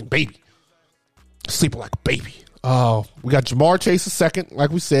like a fucking baby. Sleeping like a baby. We got Jamar Chase a second, like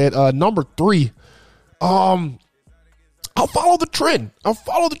we said. Number 3. I'll follow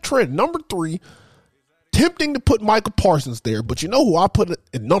the trend. Number 3. Tempting to put Michael Parsons there, but you know who I put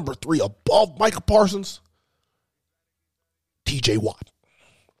in number 3 above Michael Parsons? TJ Watt.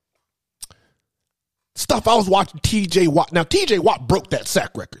 Stuff I was watching TJ Watt. Now, TJ Watt broke that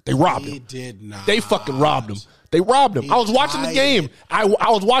sack record. They robbed him. He did not. They fucking robbed him. They robbed him. I was watching the game. I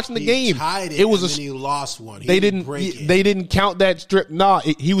was watching the game. Tied it was and then he lost one. They didn't count that strip. Nah,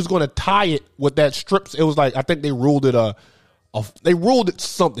 he was going to tie it with that strip. It was like, I think they ruled it they ruled it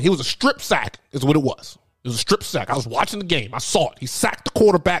something. It was a strip sack is what it was. It was a strip sack. I was watching the game. I saw it. He sacked the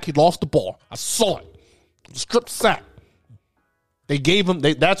quarterback. He lost the ball. I saw it. It was a strip sack. They gave him,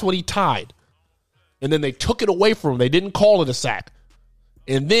 that's what he tied. And then they took it away from him. They didn't call it a sack.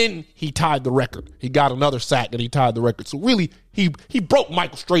 And then he tied the record. He got another sack and he tied the record. So really, he broke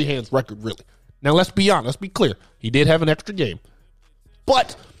Michael Strahan's record, really. Now, let's be honest. Let's be clear. He did have an extra game.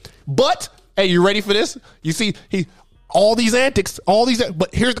 But, hey, you ready for this? You see, all these antics, but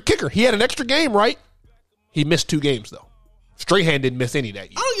here's the kicker. He had an extra game, right? He missed 2 games, though. Strahan didn't miss any that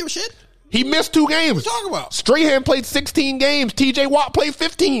year. I don't give a shit. He missed 2 games. What are you talking about? Strahan played 16 games. TJ Watt played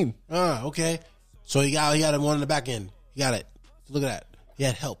 15. Okay. So he got him one in the back end. He got it. Look at that. He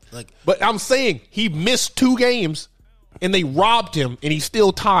had help. But I'm saying he missed 2 games, and they robbed him, and he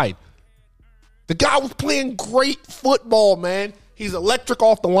still tied. The guy was playing great football, man. He's electric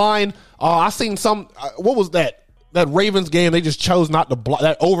off the line. I seen some. What was that? That Ravens game, they just chose not to block.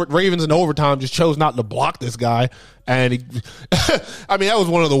 Ravens in overtime just chose not to block this guy. And I mean, that was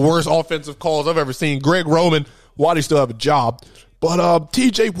one of the worst offensive calls I've ever seen. Greg Roman, why do he still have a job? But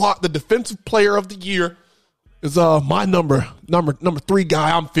TJ Watt, the defensive player of the year, is my number 3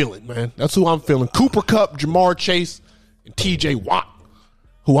 guy I'm feeling, man. That's who I'm feeling. Cooper Kupp, Jamar Chase, and TJ Watt,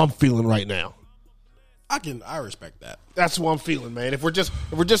 who I'm feeling right now. I respect that. That's who I'm feeling, man. If we're just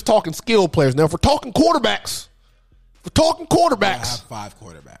talking skill players. Now, if we're talking quarterbacks. I have 5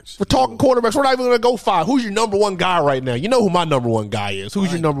 quarterbacks. We're talking quarterbacks. We're not even going to go 5. Who's your number 1 guy right now? You know who my number 1 guy is.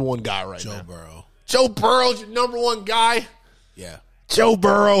 Who's your number 1 guy right now? Joe Burrow. Joe Burrow's your number 1 guy? Yeah. Joe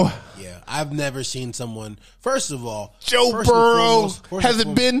Burrow. Yeah. I've never seen someone. First of all, Joe Burrow. Has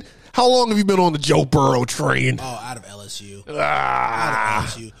it been? How long have you been on the Joe Burrow train? Oh, out of LSU.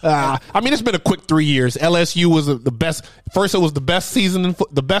 I mean, it's been a quick 3 years. LSU was the best. First, it was the best season,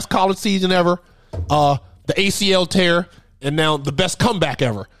 the best college season ever. The ACL tear, and now the best comeback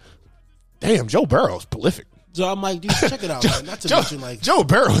ever. Damn, Joe Burrow's prolific. So I'm like, dude, check it out, man. Not to mention, Joe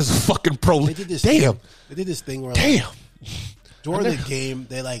Burrow is a fucking prolific. They did this thing where, during the game,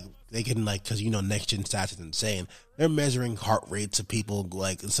 they can because next gen stats is insane. They're measuring heart rates of people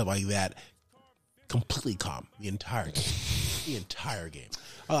and stuff like that. Completely calm the entire game.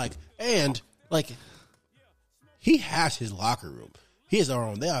 He has his locker room. He has their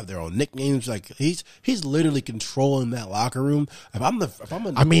own. They have their own nicknames. He's literally controlling that locker room.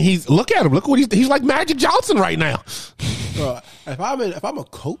 Look at him. Look what he's like Magic Johnson right now. If I'm a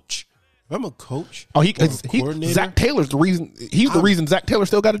coach. Zach Taylor's the reason. He's the reason Zach Taylor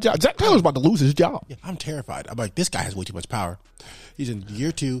still got a job. Zach Taylor's about to lose his job. Yeah, I'm terrified. I'm like, this guy has way too much power. He's in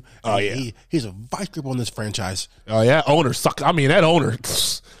year 2. Oh yeah, he's a vice grip on this franchise. Oh yeah, owner sucks. I mean, that owner.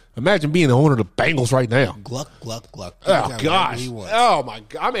 Imagine being the owner of the Bengals right now. Gluck, gluck, gluck. Oh, gosh. Oh, my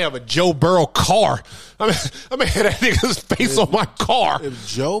God. I may have a Joe Burrow car. I may have that nigga's face on my car. If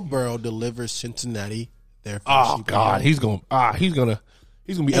Joe Burrow delivers Cincinnati their first oh, God. He's going to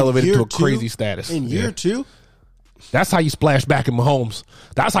be elevated to a crazy status. In year 2? That's how you splash back at Mahomes.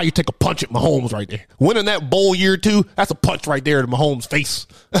 That's how you take a punch at Mahomes right there. Winning that bowl year 2, that's a punch right there to Mahomes' face.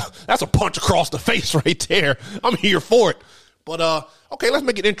 That's a punch across the face right there. I'm here for it. But, okay, let's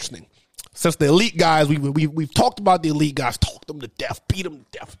make it interesting. since the elite guys, we've talked about the elite guys, talked them to death, beat them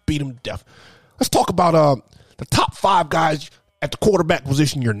to death. Let's talk about the top 5 guys at the quarterback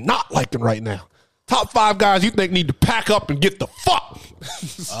position you're not liking right now. Top 5 guys you think need to pack up and get the fuck.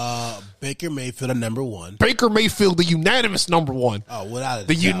 Baker Mayfield, number 1. Baker Mayfield, the unanimous number 1. Oh, without a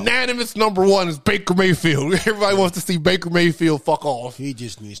the doubt. unanimous number 1 is Baker Mayfield. Everybody wants to see Baker Mayfield fuck off. He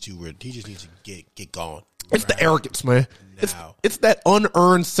just needs to get going. It's the arrogance, man. It's that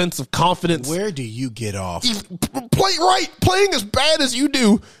unearned sense of confidence. Where do you get off? Playing as bad as you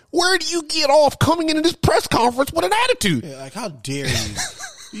do. Where do you get off coming into this press conference with an attitude? Yeah, like, how dare you?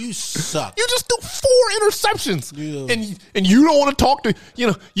 You suck. You just threw 4 interceptions, Yeah. and you don't want to talk to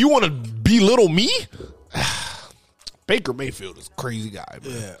you want to belittle me. Baker Mayfield is a crazy guy,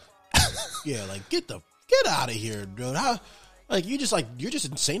 man. Yeah, like get out of here, dude. You're just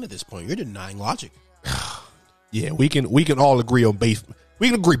insane at this point. You're denying logic. Yeah, we can all agree on base. We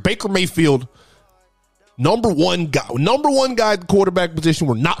can agree Baker Mayfield, number one guy at the quarterback position.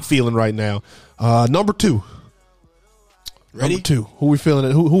 We're not feeling right now. Number 2. Ready? Number 2. Who we feeling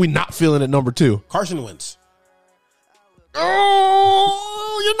at? Who we not feeling at number 2? Carson Wentz.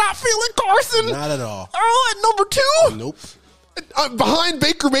 Oh, you're not feeling Carson? Not at all. Oh, at number 2? Nope. Behind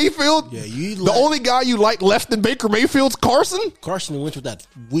Baker Mayfield? Yeah, the only guy you like less than Baker Mayfield's Carson? Carson Wentz with that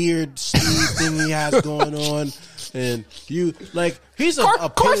weird sleeve thing he has going on. And he's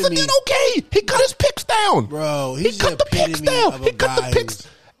Carson did okay. He cut his picks down. Bro, He cut the picks down. He cut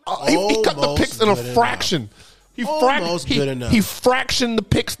the picks in a fraction. Good enough. He fractioned the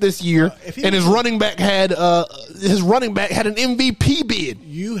picks this year, and his running back had an MVP bid.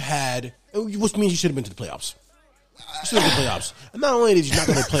 Which means you should have been to the playoffs. And not only did you not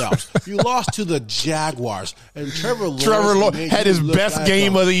go to the playoffs, you lost to the Jaguars. And Trevor Lawrence had his best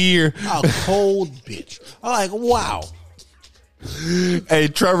game of the year. A cold bitch. I'm like, wow. Hey,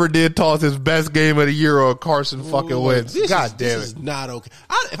 Trevor did toss his best game of the year on Carson fucking Wentz. God damn it. This is not okay.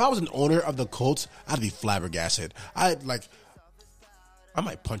 If I was an owner of the Colts, I'd be flabbergasted. I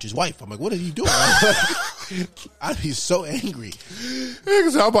might punch his wife. I'm like, what are you doing? I'd be so angry.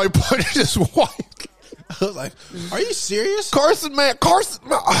 I might punch his wife. I was like, are you serious? Carson, I'm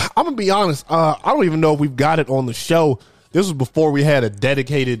going to be honest. I don't even know if we've got it on the show. This was before we had a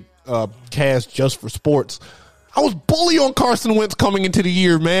dedicated cast just for sports. I was bully on Carson Wentz coming into the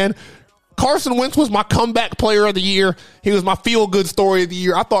year, man. Carson Wentz was my comeback player of the year. He was my feel-good story of the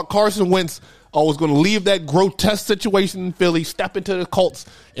year. I thought Carson Wentz was going to leave that grotesque situation in Philly, step into the Colts,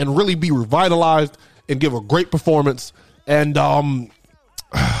 and really be revitalized and give a great performance. And, God,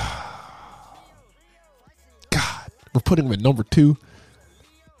 we're putting him at number 2.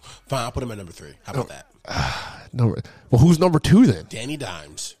 Fine, I'll put him at number 3. How about that? Well, who's number 2 then? Danny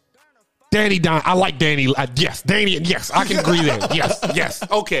Dimes. Danny Dimes. I like Danny. Yes, Danny. Yes, I can agree there. Yes.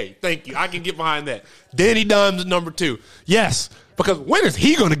 Okay, thank you. I can get behind that. Danny Dimes is number 2. Yes, because when is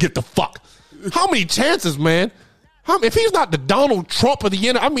he going to get the fuck? How many chances, man? If he's not the Donald Trump of the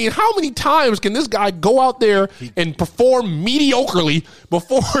end, I mean, how many times can this guy go out there and perform mediocrely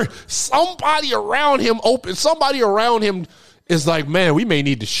before somebody around him is like, man, we may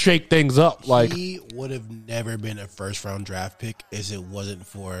need to shake things up. Like, he would have never been a first-round draft pick if it wasn't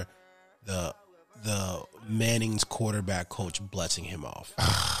for the Manning's quarterback coach blessing him off.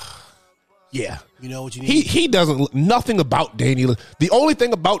 Yeah. You know what you need? He doesn't, nothing about Danny. The only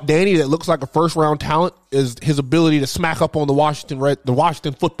thing about Danny that looks like a first round talent is his ability to smack up on the Washington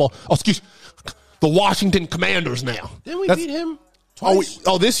Commanders now. Didn't we beat him twice?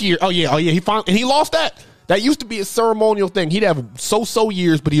 This year. Oh yeah. He lost that. That used to be a ceremonial thing. He'd have so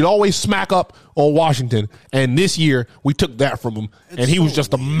years, but he'd always smack up on Washington. And this year, we took that from him. And he was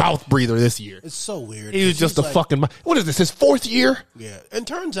just a mouth breather this year. It's so weird. He was just a fucking... What is this, his 4th year? Yeah. And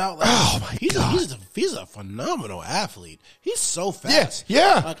turns out, God. he's a phenomenal athlete. He's so fast.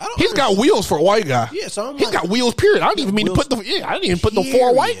 Yeah. He's got wheels for a white guy. Yeah, so he's got wheels, period. I didn't even mean to put the for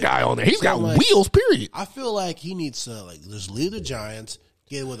a white guy on there. He's got wheels, period. I feel like he needs to, just leave the Giants...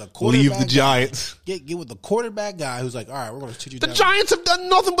 Get with a quarterback. Leave the Giants. Get with the quarterback guy who's like, all right, we're going to teach you. The Giants have done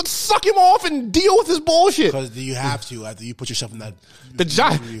nothing but suck him off and deal with his bullshit. Because you have to after you put yourself in that. The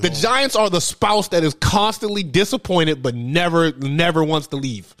Giants are the spouse that is constantly disappointed but never wants to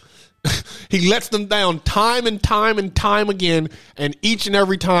leave. He lets them down time and time and time again, and each and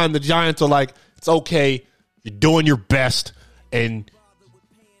every time the Giants are like, it's okay, you're doing your best, and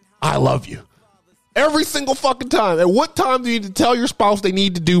I love you. Every single fucking time. At what time do you need to tell your spouse they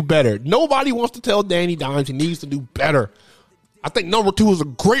need to do better? Nobody wants to tell Danny Dimes he needs to do better. I think number 2 is a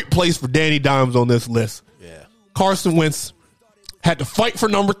great place for Danny Dimes on this list. Yeah. Carson Wentz had to fight for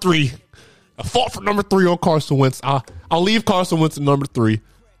number 3. I fought for number 3 on Carson Wentz. I'll leave Carson Wentz at number 3.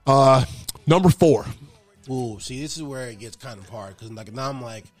 Number 4. Ooh, see, this is where it gets kind of hard because like now I'm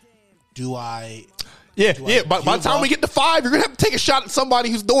like, do I? Yeah. By the time up? we get to 5, you're gonna have to take a shot at somebody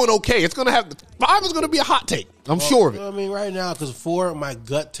who's doing okay. It's gonna have 5 is gonna be a hot take. I'm sure of it. I mean, right now because 4, my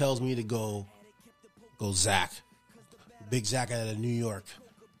gut tells me to go Zach, big Zach out of New York.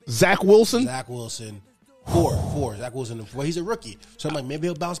 Zach Wilson. Zach Wilson. 4. Zach Wilson. 4. He's a rookie, so I'm like, maybe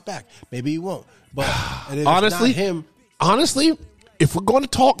he'll bounce back. Maybe he won't. But and if honestly, it's not him. Honestly, if we're going to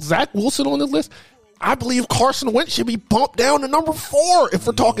talk Zach Wilson on this list, I believe Carson Wentz should be bumped down to number 4. If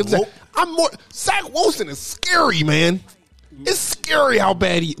we're talking Zach, Zach Wilson is scary, man. It's scary how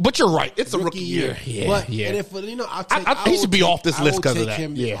bad he. But you're right. It's a rookie year. Yeah, but, yeah. And if he should be off this list because of that.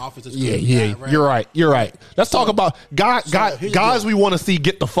 Yeah. You're right. Let's talk about guys we want to see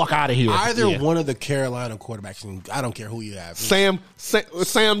get the fuck out of here. Either one of the Carolina quarterbacks, and I don't care who you have. Sam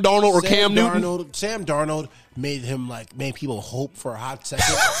Darnold or Cam Newton. Sam Darnold made people hope for a hot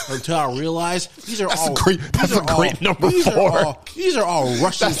second until I realized these are That's a great number 4. These are all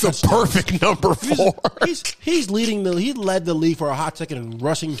rushing. That's a perfect number 4. He led the league for a hot second in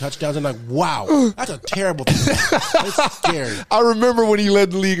rushing touchdowns. And like, wow, that's a terrible thing. It's scary. I remember when he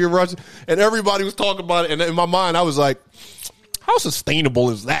led the league in rushing, and everybody was talking about it. And in my mind, I was like, how sustainable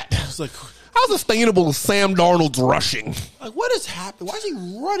is that? It's like, how sustainable is Sam Darnold's rushing? Like, what is happening? Why is he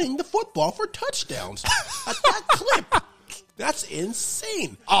running the football for touchdowns at that clip? That's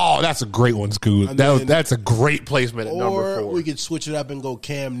insane. Oh, that's a great one, Scoob. That's a great placement at number 4. Or we could switch it up and go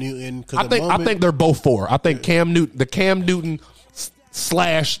Cam Newton. I think they're both 4. I think Cam Newton /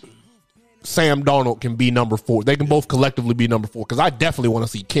 Sam Darnold can be number 4. They can both collectively be number 4 because I definitely want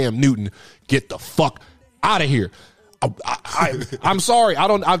to see Cam Newton get the fuck out of here. I'm sorry.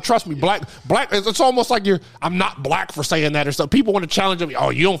 Trust me. Black. It's almost like I'm not black for saying that or something. People want to challenge me.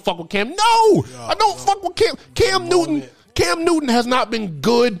 Oh, you don't fuck with Cam? No, I don't fuck with Cam. Cam Newton has not been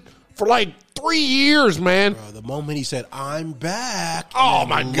good for like 3 years, man. Bro, the moment he said, "I'm back," oh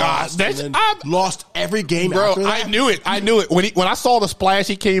my god, lost every game. Bro, after that. I knew it. When I saw the splash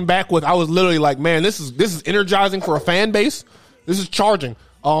he came back with, I was literally like, man, this is energizing for a fan base. This is charging.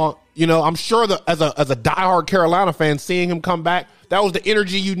 I'm sure that as a diehard Carolina fan, seeing him come back, that was the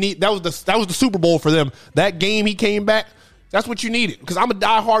energy you need. That was the Super Bowl for them. That game he came back, that's what you needed. Because I'm a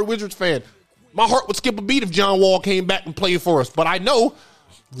diehard Wizards fan. My heart would skip a beat if John Wall came back and played for us. But I know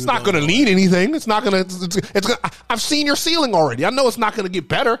it's not going to lead anything. It's not going to. I've seen your ceiling already. I know it's not going to get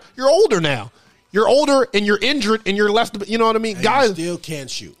better. You're older now. You're older and you're injured and you're less. You know what I mean, and guys you still can't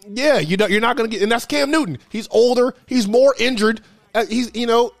shoot. Yeah, you're not going to get. And that's Cam Newton. He's older. He's more injured.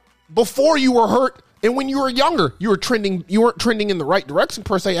 Before you were hurt and when you were younger, you weren't trending in the right direction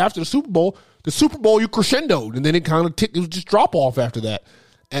per se. After the Super Bowl, you crescendoed, and then it kind of it was just drop off after that.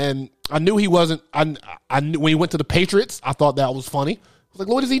 And I knew he wasn't. I knew when he went to the Patriots, I thought that was funny. I was like,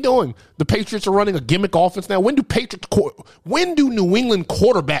 what is he doing? The Patriots are running a gimmick offense now. When do New England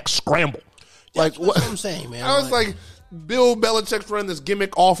quarterbacks scramble? That's what I'm saying, man. I was like Bill Belichick's running this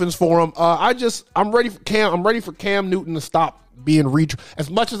gimmick offense for him. I'm ready for Cam. I'm ready for Cam Newton to stop being as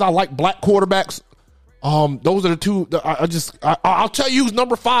much as I like black quarterbacks. Those are the two. I'll tell you who's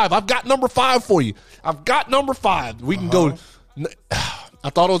number 5. I've got number 5 for you. I've got number 5. We can go. I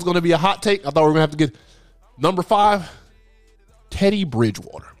thought it was going to be a hot take. I thought we were going to have to get number 5. Teddy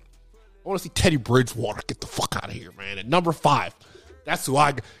Bridgewater. I want to see Teddy Bridgewater get the fuck out of here, man. At number 5. That's who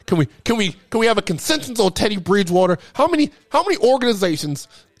I can we have a consensus on Teddy Bridgewater? How many organizations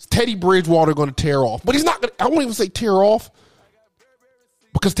is Teddy Bridgewater going to tear off? But he's not going to, I won't even say tear off,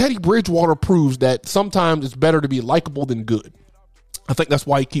 because Teddy Bridgewater proves that sometimes it's better to be likable than good. I think that's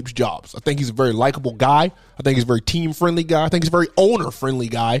why he keeps jobs. I think he's a very likable guy. I think he's a very team-friendly guy. I think he's a very owner-friendly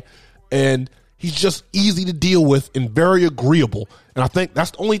guy. And he's just easy to deal with and very agreeable. And I think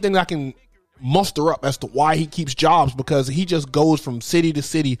that's the only thing I can muster up as to why he keeps jobs, because he just goes from city to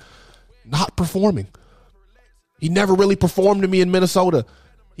city not performing. He never really performed to me in Minnesota.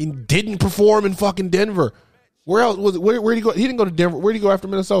 He didn't perform in fucking Denver. Where else was it? Where did he go? He didn't go to Denver. Where did he go after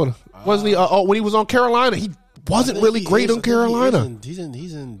Minnesota? Wasn't he? When he was on Carolina, he wasn't really great on Carolina. He's in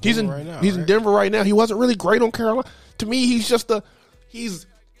Denver right now. He's in Denver right now. He wasn't really great on Carolina. To me, he's just he's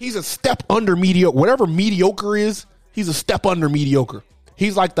a step under mediocre. Whatever mediocre is, he's a step under mediocre.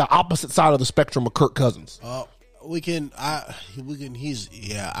 He's like the opposite side of the spectrum of Kirk Cousins. I can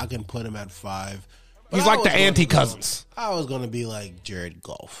put him at 5. He's like the anti-Cousins. I was going to be like Jared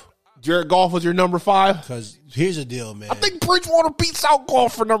Goff. Jared Goff was your number 5? Because here's the deal, man. I think Bridgewater beats out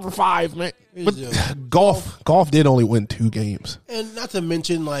Goff for number 5, man. But Goff did only win 2 games. And not to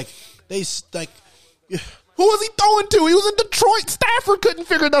mention, who was he throwing to? He was in Detroit. Stafford couldn't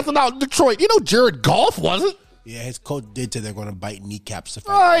figure nothing out in Detroit. Jared Goff wasn't. Yeah, his coach did say they're going to bite kneecaps. To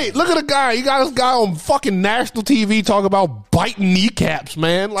fight. Right, look at the guy. You got this guy on fucking national TV talking about biting kneecaps,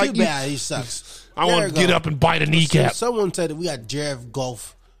 man. Like, Too bad, he sucks. I want to get up and bite a kneecap. Someone said that we got Jared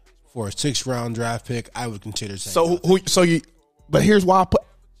Goff for a 6th-round draft pick. I would consider saying but here's why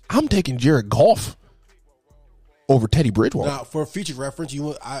I'm taking Jared Goff over Teddy Bridgewater. Now, for future reference,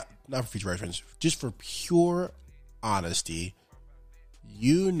 not for future reference, just for pure honesty,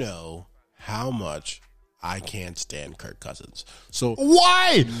 you know how much I can't stand Kirk Cousins. So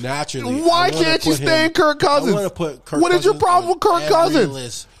why? Naturally, why can't you stand Kirk Cousins? I want to put Kirk What is your Cousins problem with Kirk every Cousins?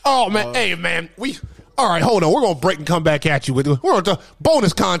 list. Oh man, hey man, all right, hold on. We're gonna break and come back at you with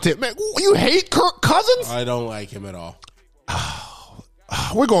bonus content, man. You hate Kirk Cousins? I don't like him at all.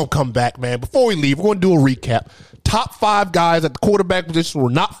 We're gonna come back, man. Before we leave, we're gonna do a recap. Top 5 guys at the quarterback position we're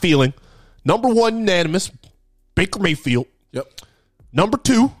not feeling. Number 1, unanimous, Baker Mayfield. Yep. Number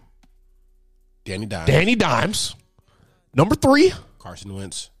 2, Danny Dimes. Number 3, Carson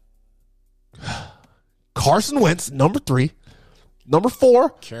Wentz. Number 3. Number 4,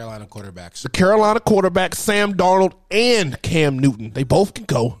 Carolina quarterbacks. the Carolina quarterback, Sam Darnold and Cam Newton. They both can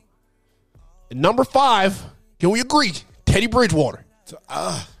go. And number 5, can we agree? Teddy Bridgewater.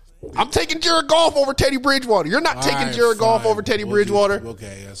 I'm taking Jared Goff over Teddy Bridgewater. You're not taking Jared Goff over Teddy Bridgewater.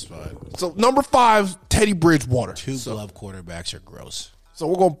 Okay, that's fine. So number 5, Teddy Bridgewater. Two glove quarterbacks are gross. So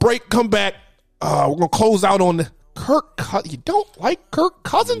we're going to break, come back. We're going to close out on Kirk Cousins. You don't like Kirk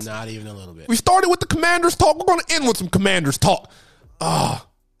Cousins? Not even a little bit. We started with the Commanders talk. We're going to end with some Commanders talk.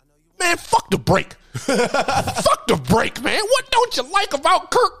 Man, fuck the break. Fuck the break, man. What don't you like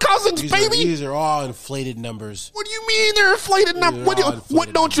about Kirk Cousins, baby? These are all inflated numbers. What do you mean they're inflated numbers? What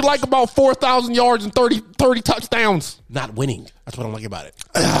inflated don't you numbers. like about 4,000 yards and 30 touchdowns? Not winning. That's what I don't like about it.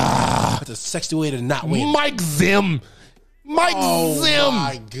 That's a sexy way to not win. Mike Zim. My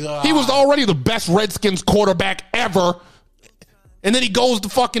God. He was already the best Redskins quarterback ever. And then he goes to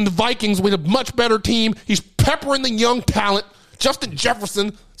fucking the Vikings with a much better team. He's peppering the young talent. Justin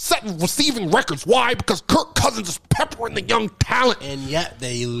Jefferson setting receiving records. Why? Because Kirk Cousins is peppering the young talent. And yet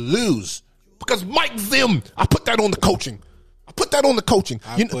they lose. Because Mike Zim, I put that on the coaching. I put that on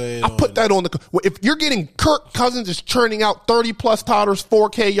the if you're getting Kirk Cousins is churning out 30-plus totters,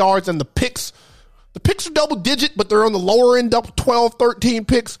 4K yards, and the picks are double-digit, but they're on the lower end, up 12, 13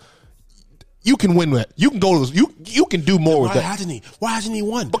 picks. You can win that. You can go to this. You can do more with that. Why hasn't he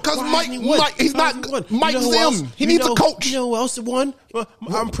won? Because Mike Zim. He needs a coach. You know who else won?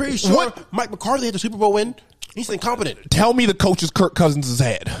 I'm pretty sure Mike McCarthy had the Super Bowl win. He's incompetent. Tell me the coaches Kirk Cousins has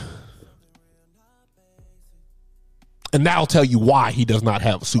had. And that'll tell you why he does not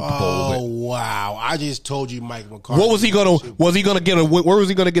have a Super Bowl win. Oh wow! I just told you Mike McCarthy. What was he gonna? Was he gonna get a? Where was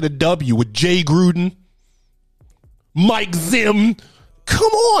he gonna get a W with Jay Gruden? Mike Zim.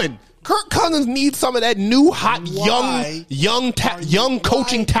 Come on. Kirk Cousins needs some of that new hot young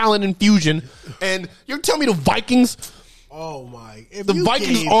coaching talent infusion. And you're telling me the Vikings? Oh my! The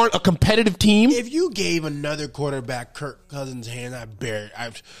Vikings aren't a competitive team. If you gave another quarterback Kirk Cousins' hand,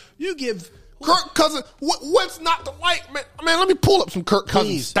 you give Kirk Cousins. What's not to like, man? Let me pull up some Kirk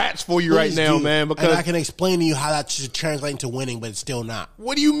Cousins stats for you right now, man. Because and I can explain to you how that should translate into winning, but it's still not.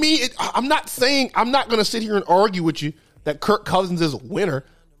 What do you mean? I'm not going to sit here and argue with you that Kirk Cousins is a winner.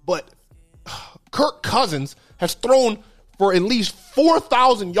 But Kirk Cousins has thrown for at least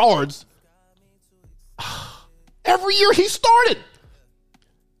 4,000 yards every year he started.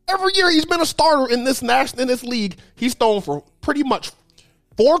 Every year he's been a starter in this league. He's thrown for pretty much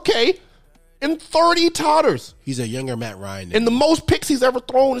 4K and 30 totters. He's a younger Matt Ryan. And the most picks he's ever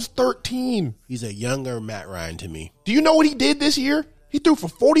thrown is 13. He's a younger Matt Ryan to me. Do you know what he did this year? He threw for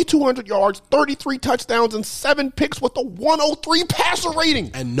 4,200 yards, 33 touchdowns, and 7 picks with a 103 passer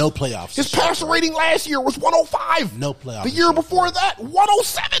rating. And no playoffs. His passer rating last year was 105. No playoffs. The year before that,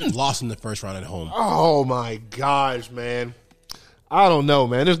 107. Lost in the first round at home. Oh, my gosh, man. I don't know,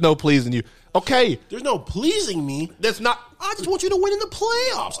 man. There's no pleasing you. Okay. There's no pleasing me. That's not. I just want you to win in the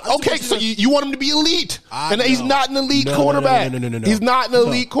playoffs. Okay, so you want him to be elite. And he's not an elite quarterback. No. He's not an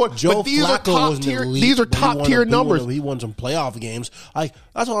elite quarterback. Joe But these Flacco are top tier. These are top tier numbers. He won some playoff games.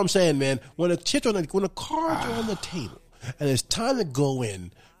 That's all I'm saying, man. When the cards are on the table and it's time to go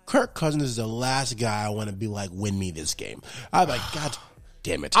in, Kirk Cousins is the last guy I want to be like, win me this game. I'm like, God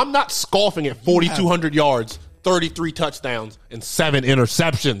damn it. I'm not scoffing at 4,200 yards, 33 touchdowns, and 7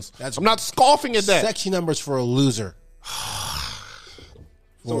 interceptions. I'm not scoffing at that. Sexy numbers for a loser.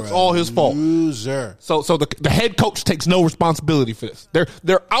 So it's all his fault. Loser. So the head coach takes no responsibility for this.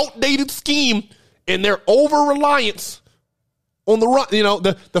 Their outdated scheme and their over reliance on the run. You know,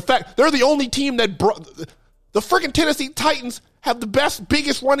 the fact they're the only team that The freaking Tennessee Titans have the best,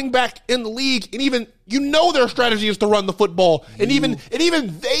 biggest running back in the league, and even their strategy is to run the football, and even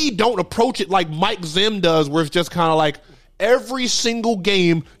they don't approach it like Mike Zim does, where it's just kind of like every single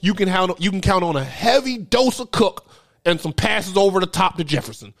game you can count on a heavy dose of Cook and some passes over the top to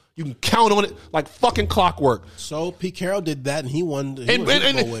Jefferson. You can count on it like fucking clockwork. So Pete Carroll did that, and he won. And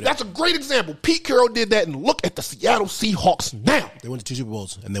that's a great example. Pete Carroll did that, and look at the Seattle Seahawks now. They went to 2 Super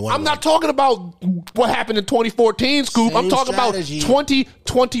Bowls, and they won. I'm not talking about what happened in 2014, Scoob. I'm talking strategy. About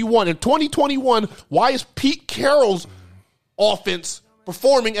 2021. In 2021, why is Pete Carroll's offense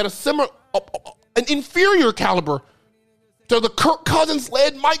performing at a similar, an inferior caliber to the Kirk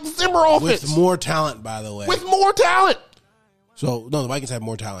Cousins-led Mike Zimmer offense? With more talent, by the way. With more talent. So, no, the Vikings have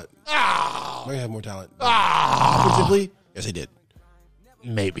more talent. Vikings have more talent. Offensively? Yes, they did.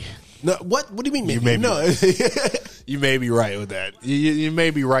 Maybe. No, what? What do you mean maybe? You may be no. right. You may be right with that. You may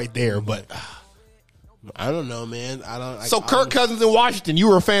be right there, but I don't know, man. Kirk Cousins in Washington, you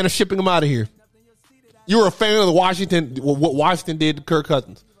were a fan of shipping him out of here. You were a fan of what Washington did to Kirk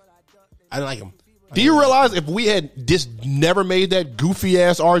Cousins. I didn't like him. Do you realize if we had just never made that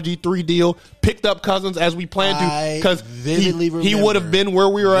goofy-ass RG3 deal, picked up Cousins as we planned to, because he would have been where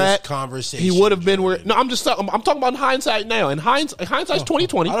we were at. Conversation. He would have been where. No, I'm talking about hindsight now. And hindsight's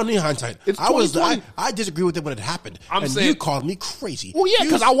 2020. I don't need hindsight. It's 2020. I disagree with it when it happened. I'm saying you called me crazy. Well, yeah,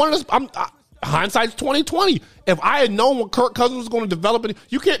 because I wanted to. Hindsight's 2020. If I had known what Kirk Cousins was going to develop,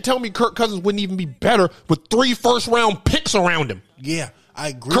 you can't tell me Kirk Cousins wouldn't even be better with 3 first-round picks around him. Yeah. I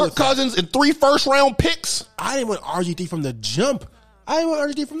agree Kirk with Cousins and 3 first-round picks. I didn't want RG3 from the jump.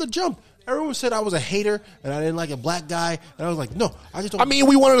 Everyone said I was a hater and I didn't like a black guy, and I was like, no, I just don't. I mean,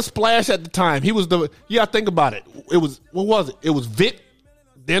 we wanted a splash at the time. He was think about it. It was, what was it? It was Vic,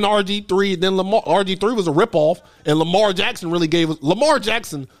 then RG3, then Lamar. RG3 was a ripoff, and Lamar Jackson really gave us. Lamar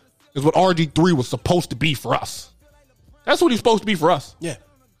Jackson is what RG3 was supposed to be for us. That's what he's supposed to be for us. Yeah.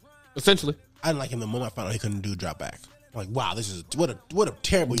 Essentially. I didn't like him the moment I found out he couldn't do a drop back. Like, wow, this is what a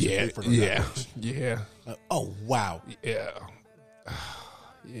terrible year for him. Yeah. Oh, wow. Yeah.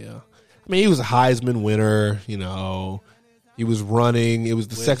 Yeah. I mean, he was a Heisman winner, He was running. It was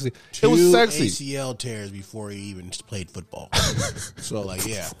sexy. It was sexy. ACL tears before he even played football. So,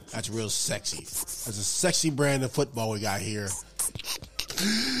 yeah, that's real sexy. That's a sexy brand of football we got here.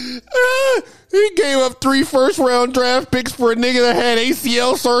 He gave up 3 first-round draft picks for a nigga that had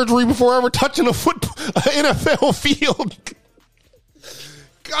ACL surgery before ever touching a NFL field.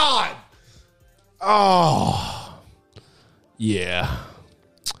 God. Oh. Yeah.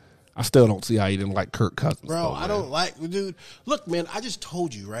 I still don't see how you didn't like Kirk Cousins. Bro, I don't like, dude. Look, man, I just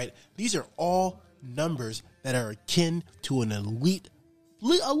told you, right? These are all numbers that are akin to an elite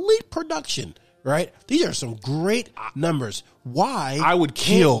production. Right? These are some great numbers. Why I would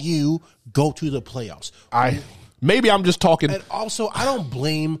kill can't you go to the playoffs? Maybe I'm just talking. And also, I don't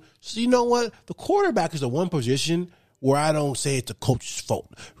blame. So you know what? The quarterback is the one position where I don't say it's a coach's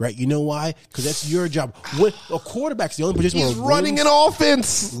fault. Right? You know why? Because that's your job. When a quarterback's the only position he's running an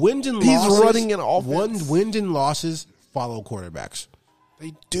offense. Wins and losses. He's running an offense. Wins and losses follow quarterbacks.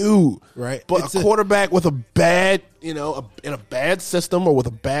 They do, right? But a quarterback with a bad, in a bad system, or with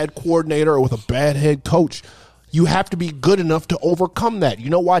a bad coordinator, or with a bad head coach, you have to be good enough to overcome that. You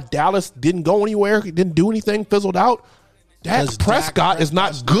know why Dallas didn't go anywhere, didn't do anything, fizzled out? Dak Prescott is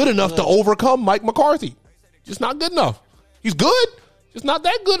not good enough to overcome Mike McCarthy. Just not good enough. He's good, just not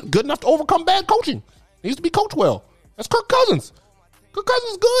that good. Good enough to overcome bad coaching. Needs to be coached well. That's Kirk Cousins. Kirk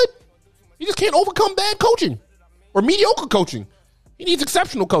Cousins is good. He just can't overcome bad coaching or mediocre coaching. He needs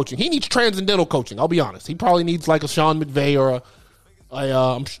exceptional coaching. He needs transcendental coaching. I'll be honest. He probably needs like a Sean McVay or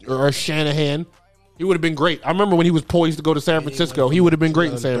a Shanahan. He would have been great. I remember when he was poised to go to San Francisco. He would have been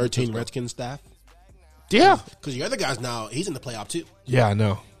great in San Francisco. 13 Redskins staff. Yeah, because the other guy's now he's in the playoff too. Yeah, I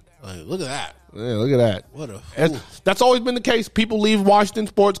know. Like, look at that. Yeah, look at that. That's always been the case. People leave Washington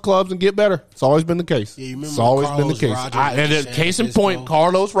sports clubs and get better. It's always been the case. Yeah, you remember it's always Carlos been the case. Rogers Case in point,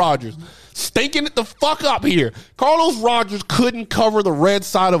 Carlos Rogers. Stinking it the fuck up here. Carlos Rogers couldn't cover the red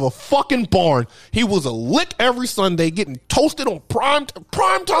side of a fucking barn. He was a lick every Sunday, getting toasted on prime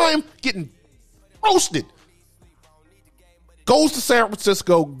time, getting roasted. Goes to San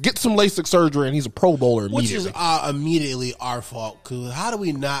Francisco, gets some LASIK surgery, and he's a Pro Bowler immediately. Which is immediately our fault. Cause how do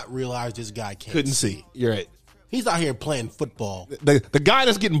we not realize this guy couldn't see? You're right. He's out here playing football. The guy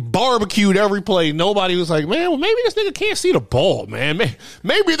that's getting barbecued every play, nobody was like, man, well, maybe this nigga can't see the ball, man.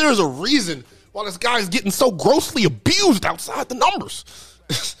 Maybe there's a reason why this guy's getting so grossly abused outside the numbers.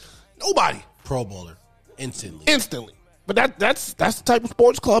 Nobody. Pro Bowler. Instantly. But that's the type of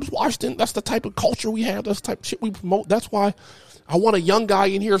sports clubs, Washington. That's the type of culture we have. That's the type of shit we promote. That's why I want a young guy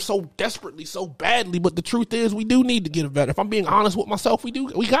in here so desperately, so badly, but the truth is we do need to get a veteran. If I'm being honest with myself, we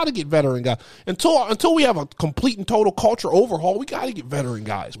got to get veteran guys. Until we have a complete and total culture overhaul, we got to get veteran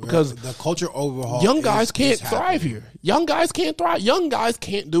guys because the culture overhaul. Young guys can't thrive here. Young guys can't thrive. Young guys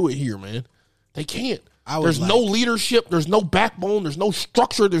can't do it here, man. They can't. There's no leadership. There's no backbone. There's no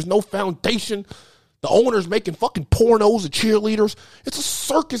structure. There's no foundation. The owner's making fucking pornos of cheerleaders. It's a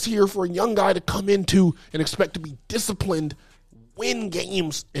circus here for a young guy to come into and expect to be disciplined, win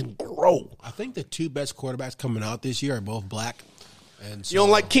games, and grow. I think the two best quarterbacks coming out this year are both black. And so, you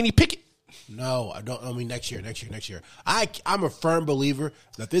don't like Kenny Pickett? No, I don't. I mean, next year. I'm a firm believer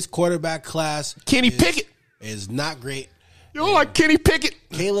that this quarterback class, Pickett, is not great. You don't like Kenny Pickett?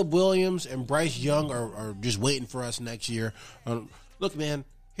 Caleb Williams and Bryce Young are just waiting for us next year. Look, man,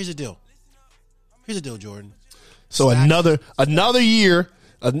 here's the deal. Jordan. So another year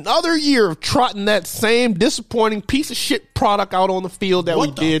of trotting that same disappointing piece of shit product out on the field that we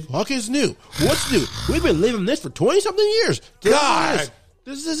did. What the fuck is new? What's new? We've been living this for 20-something years. God.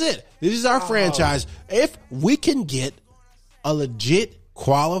 This is it. This is our franchise. If we can get a legit,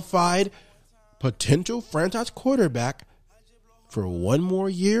 qualified, potential franchise quarterback for one more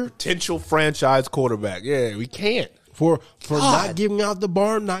year. Potential franchise quarterback. Yeah, we can't. For not giving out the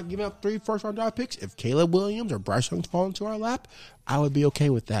barn, not giving out 3 first-round draft picks, if Caleb Williams or Bryce Young fall into our lap, I would be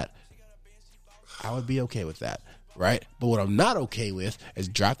okay with that. Right? But what I'm not okay with is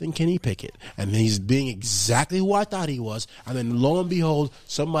drafting Kenny Pickett, and then he's being exactly who I thought he was, and then lo and behold,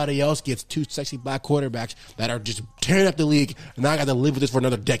 somebody else gets 2 sexy black quarterbacks that are just tearing up the league, and now I got to live with this for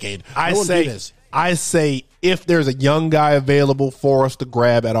another decade. I say if there's a young guy available for us to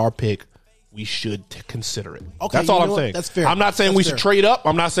grab at our pick, we should consider it. Okay, that's all I'm saying. That's fair. I'm not saying we should trade up.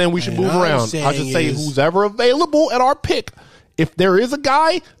 I'm not saying we should move around. I just say who's ever available at our pick. If there is a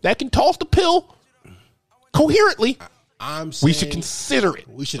guy that can toss the pill coherently, we should consider it.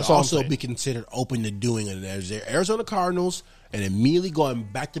 We should also be considered open to doing it. There's the Arizona Cardinals and immediately going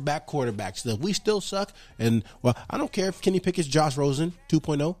back-to-back quarterbacks. So if we still suck, and, well, I don't care if Kenny Pickett's Josh Rosen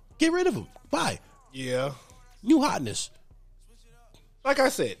 2.0. Get rid of him. Bye. Yeah. New hotness. Like I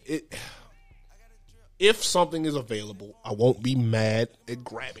said, if something is available, I won't be mad at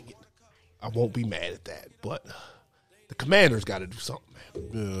grabbing it. I won't be mad at that. But the Commanders got to do something,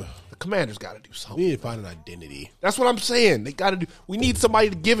 man. The Commanders got to do something. We need to find an identity. That's what I'm saying. They got to do. We need somebody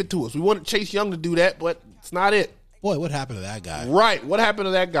to give it to us. We wanted Chase Young to do that, but it's not it. Boy, what happened to that guy? Right. What happened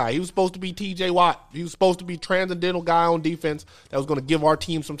to that guy? He was supposed to be T.J. Watt. He was supposed to be transcendental guy on defense that was going to give our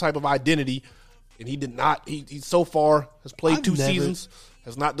team some type of identity, and he did not. He so far has played 2 seasons.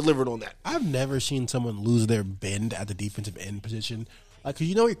 Has not delivered on that. I've never seen someone lose their bend at the defensive end position. Like, cause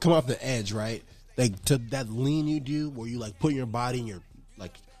you come off the edge, right? Like, to that lean you do where you, like, put your body and you're,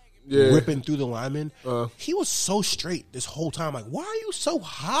 like, ripping through the lineman. He was so straight this whole time. Like, why are you so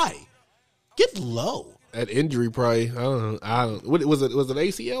high? Get low. That injury probably, I don't know. What, was it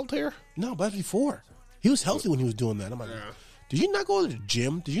ACL tear? No, but before. He was healthy when he was doing that. I'm like, did you not go to the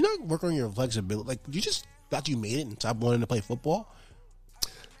gym? Did you not work on your flexibility? Like, you just thought you made it and stopped wanting to play football?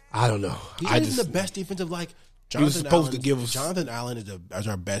 I don't know. He's the best defensive, like, Jonathan Allen is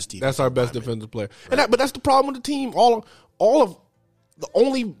our best defensive. That's our best defensive player. Right. But that's the problem with the team. All of the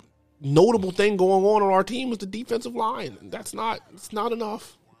only notable thing going on our team is the defensive line. It's not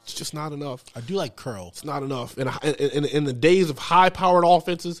enough. It's just not enough. I do like curl. It's not enough. In the days of high-powered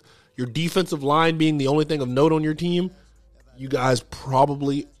offenses, your defensive line being the only thing of note on your team, you guys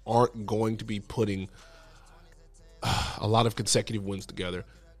probably aren't going to be putting a lot of consecutive wins together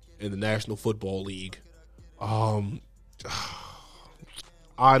in the National Football League. I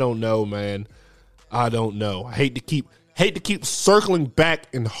don't know, man. I don't know. I hate to keep circling back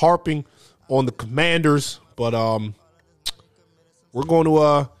and harping on the Commanders, but we're going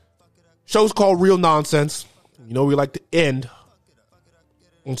to show's called Real Nonsense. You know, we like to end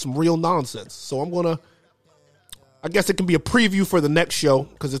on some real nonsense. So I guess it can be a preview for the next show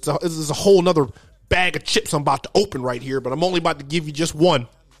because this is a whole nother bag of chips I'm about to open right here, but I'm only about to give you just one.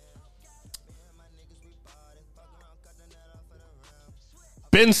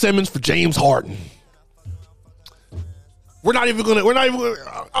 Ben Simmons for James Harden. We're not even gonna.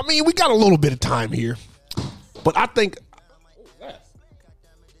 I mean, we got a little bit of time here, but I think.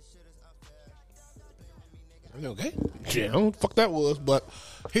 Okay. Yeah, I don't know what the fuck that was, but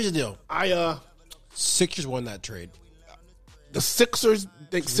here's the deal. Sixers won that trade. The Sixers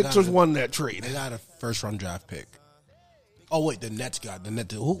won that trade. They got a first-round draft pick. Oh wait, the Nets got the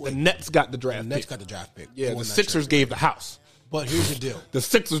Nets got the draft. The Nets got the draft pick. Yeah, the Sixers gave the house. But here's the deal. The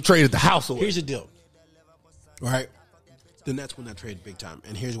Sixers traded the house away. Here's the deal. All right? The Nets won that trade big time.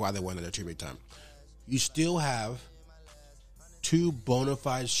 And here's why they won that trade big time. You still have 2 bona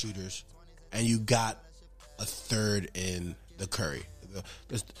fide shooters, and you got a third in the Curry.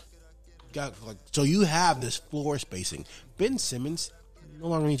 So you have this floor spacing. Ben Simmons no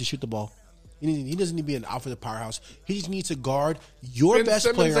longer needs to shoot the ball. He doesn't need to be an offensive powerhouse. He just needs to guard your Ben best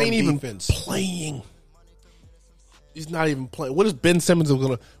Simmons player ain't on even defense. playing. He's not even playing. What is Ben Simmons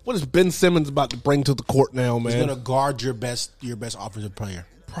about to bring to the court now, man? He's going to guard your best offensive player.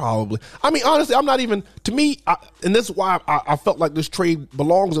 Probably. I mean, honestly, I'm not even. To me, and this is why I felt like this trade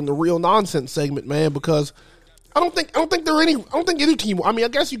belongs in the real nonsense segment, man. Because I don't think any team. I mean, I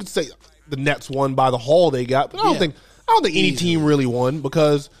guess you could say the Nets won by the haul they got, but I don't think any team really won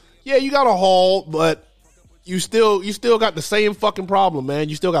because you got a haul, but you still got the same fucking problem, man.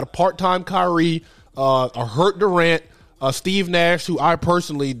 You still got a part-time Kyrie, a hurt Durant, Steve Nash, who I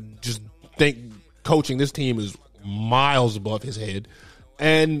personally just think coaching this team is miles above his head.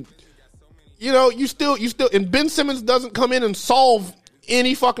 And you still and Ben Simmons doesn't come in and solve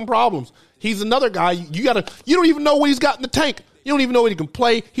any fucking problems. He's another guy you don't even know what he's got in the tank. You don't even know what he can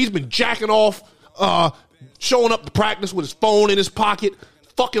play. He's been jacking off, showing up to practice with his phone in his pocket,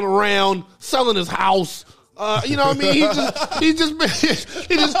 fucking around, selling his house. You know what I mean? He's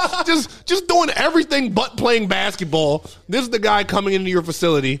just doing everything but playing basketball. This is the guy coming into your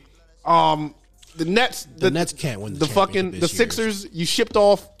facility. The Nets can't win the Sixers. You shipped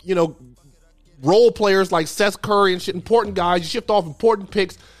off, role players like Seth Curry and shit, important guys. You shipped off important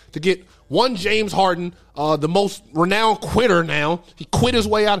picks to get one James Harden, the most renowned quitter now. He quit his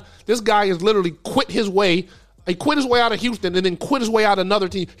way out. This guy has literally quit his way. He quit his way out of Houston and then quit his way out of another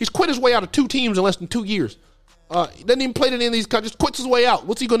team. He's quit his way out of 2 teams in less than 2 years. He doesn't even play in any of these countries. Just quits his way out.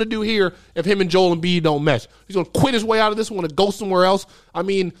 What's he going to do here if him and Joel Embiid don't mesh? He's going to quit his way out of this one and go somewhere else. I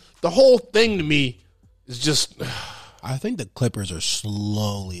mean, the whole thing to me is just. I think the Clippers are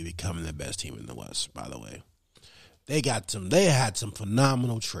slowly becoming the best team in the West. By the way, they had some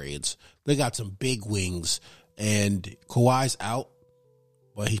phenomenal trades. They got some big wings, and Kawhi's out,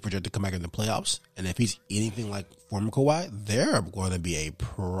 but he's projected to come back in the playoffs. And if he's anything like former Kawhi, they're going to be a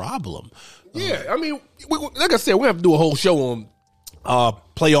problem. Yeah, I mean, like I said, we have to do a whole show on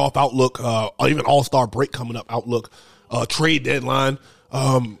playoff outlook, or even All-Star break coming up outlook, trade deadline.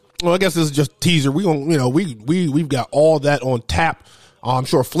 Well, I guess this is just a teaser. We've got all that on tap. I'm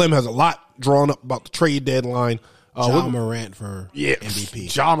sure Flem has a lot drawn up about the trade deadline. John Morant for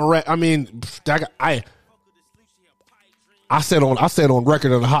MVP. John Morant. I mean, I said on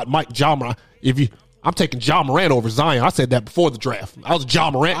record on the hot mic, John Morant. I'm taking John Morant over Zion. I said that before the draft. I was a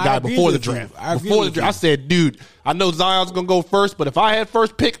John Morant guy before the draft. I said, dude, I know Zion's going to go first, but if I had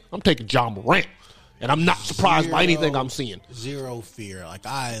first pick, I'm taking John Morant. And I'm not surprised by anything I'm seeing. Zero fear. Like,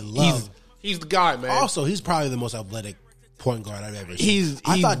 I love. He's the guy, man. Also, he's probably the most athletic point guard I've ever seen.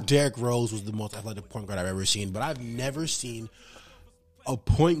 I thought Derrick Rose was the most athletic point guard I've ever seen, but I've never seen a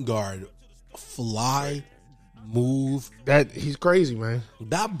point guard fly, move. He's crazy, man.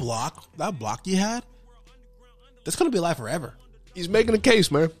 That block you had, that's going to be alive forever. He's making a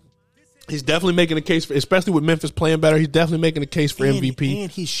case, man. He's definitely making a case, especially with Memphis playing better. He's definitely making a case for MVP. And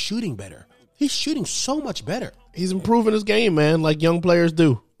he's shooting better. He's shooting so much better. He's improving his game, man, like young players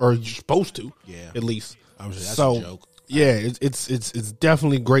do, or you're supposed to, at least. That's a joke. Yeah, it's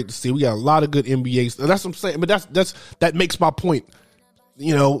definitely great to see. We got a lot of good NBA. That's what I'm saying, but that makes my point.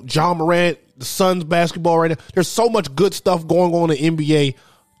 John Morant, the Suns basketball right now. There's so much good stuff going on in the NBA.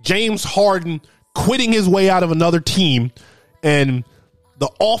 James Harden quitting his way out of another team, and the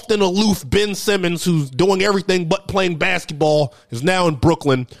often aloof Ben Simmons, who's doing everything but playing basketball, is now in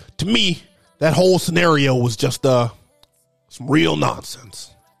Brooklyn. To me, that whole scenario was just some real nonsense.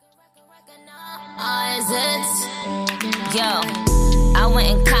 Yo, I went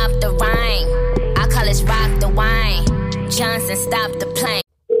and copped the rain. I call it rock the wine. Johnson stopped the plane.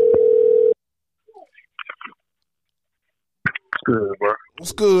 Good, bro.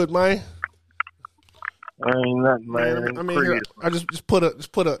 What's good, man? Ain't nothing, man. I mean, I just put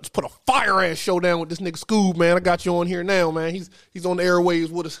a fire ass show down with this nigga Scoob, man. I got you on here now, man. He's on the airwaves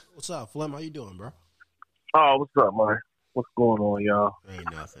with us. What's up, Flem? How you doing, bro? Oh, what's up, man? What's going on, y'all?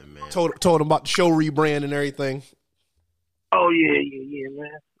 Ain't nothing, man. Told him about the show rebrand and everything. Oh yeah, man.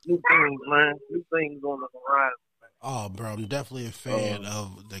 New things, man. New things on the horizon. Oh, bro, I'm definitely a fan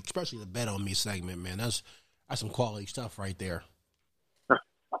of especially the Bet on Me segment, man. That's some quality stuff right there. I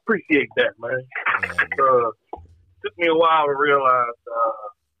appreciate that, man. Yeah, took me a while to realize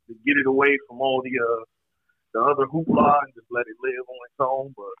to get it away from all the other hoopla and just let it live on its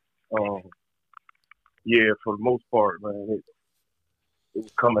own. But yeah, for the most part, man, it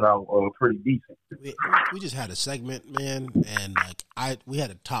was coming out pretty decent. We just had a segment, man, and we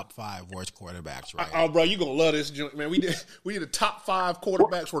had a top 5 worst quarterbacks, right? Oh, bro, you gonna love this joint, man. We did a top 5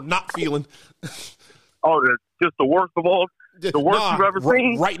 quarterbacks we're not feeling. Just the worst of all. The worst you've ever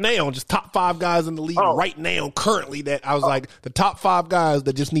seen? Right now, just top 5 guys in the league right now, currently, that I was like, the top 5 guys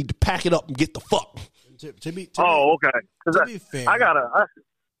that just need to pack it up and get the fuck. To be fair,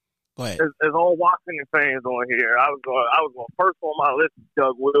 go ahead. As all Washington fans on here, I was going first on my list is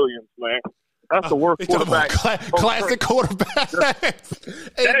Doug Williams, man. That's the worst quarterback. Classic quarterback.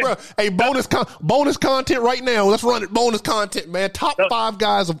 Hey, bro. Hey, bonus content right now. Let's run it. Bonus content, man. Top 5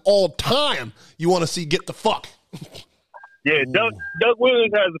 guys of all time you want to see get the fuck. Yeah, Doug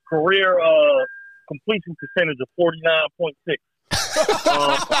Williams has a career completion percentage of 49.6.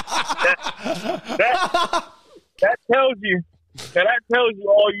 That tells you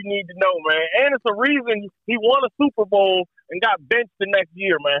all you need to know, man. And it's a reason he won a Super Bowl and got benched the next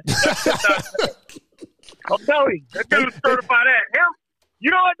year, man. I'm telling you, that dude certified that. Him, you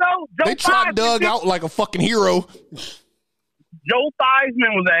know what though? They tried Doug out like a fucking hero. Joe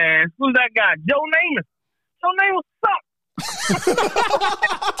Theismann was ass. Who's that guy? Joe Namath. Joe Namath sucked.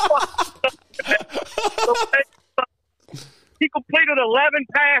 He completed 11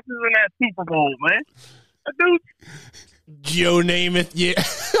 passes in that Super Bowl, man. That dude. Joe Namath, yeah.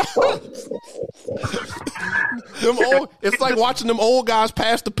 It's like watching them old guys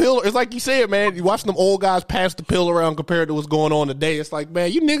pass the pill. It's like you said, man. You watching them old guys pass the pill around compared to what's going on today. It's like,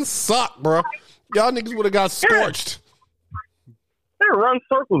 man, you niggas suck, bro. Y'all niggas would have got scorched. They run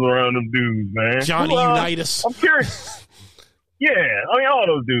circles around them dudes, man. Johnny Unitas. I'm curious. Yeah, I mean all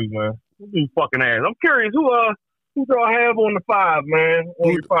those dudes, man. Those dudes fucking ass. I'm curious who y'all have on the 5, man.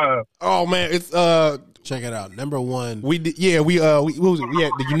 On your 5. Oh man, it's check it out. Number 1. We did, yeah, what was it? Yeah,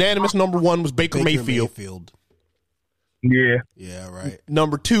 the unanimous number 1 was Baker Mayfield. Yeah. Yeah, right.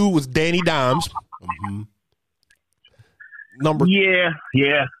 Number 2 was Danny Dimes. Mm-hmm.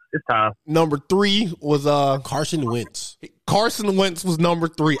 Yeah, it's time. Number 3 was Carson Wentz. Carson Wentz was number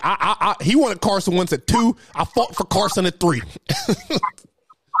 3. He wanted Carson Wentz at 2. I fought for Carson at 3. I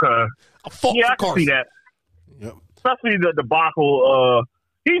fought for Carson. I can see that. Yep. Especially the debacle.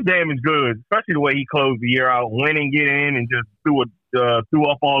 He's damaged good, especially the way he closed the year out, went and get in and just threw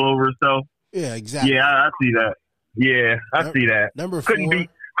up all over himself. Yeah, exactly. Yeah, I see that. Yeah, I see that. Number 4.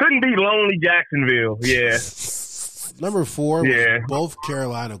 Couldn't be lonely Jacksonville. Yeah. Number 4 was both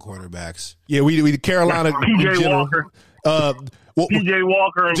Carolina quarterbacks. Yeah, we the Carolina PJ Walker. PJ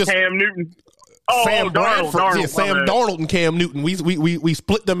Walker and just Cam Newton. Sam Darnold. Yeah, Sam Darnold and Cam Newton. We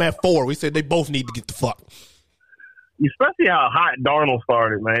split them at 4. We said they both need to get the fuck. Especially how hot Darnold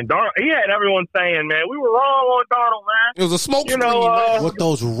started, man. He had everyone saying, man, we were wrong on Darnold, man. It was a smoke screen, man. With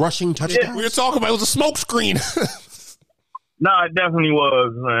those rushing touchdowns? Yeah, we were talking about it was a smoke screen. No, it definitely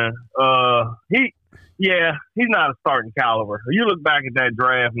was, man. He's not a starting caliber. You look back at that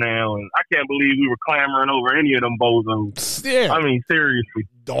draft now, and I can't believe we were clamoring over any of them bozos. Yeah. I mean, seriously.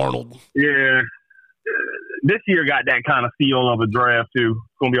 Darnold. Yeah. This year got that kind of feel of a draft, too.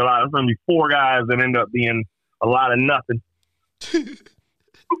 It's going to be a lot. It's going to be 4 guys that end up being a lot of nothing.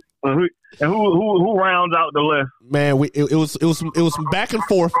 Who rounds out the list? Man, it was some back and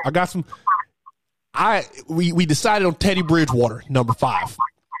forth. I got some. We decided on Teddy Bridgewater, number 5.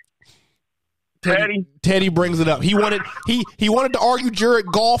 Teddy brings it up. He wanted to argue Jared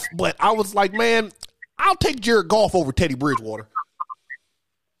Goff, but I was like, man, I'll take Jared Goff over Teddy Bridgewater.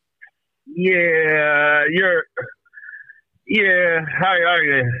 Yeah.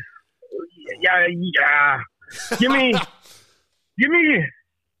 Give me.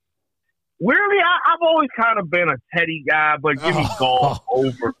 Weirdly, I've always kind of been a Teddy guy, but give me Goff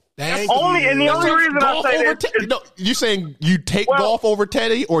over. The only reason I say that you're saying you take Goff over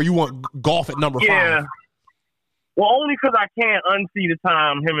Teddy, or you want Goff at number 5? Well, only because I can't unsee the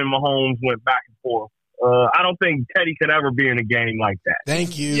time him and Mahomes went back and forth. I don't think Teddy could ever be in a game like that.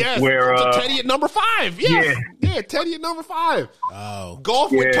 Thank you. Yes, where Teddy at number 5. Yes. Yeah, Teddy at number 5. Oh,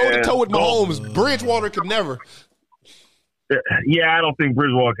 Goff went toe to toe with Mahomes. Bridgewater could never. Yeah, I don't think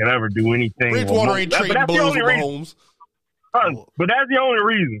Bridgewater can ever do anything. Bridgewater ain't trading blows with Mahomes. But that's the only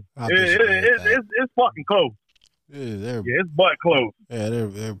reason. It's fucking close. It's butt close. Yeah,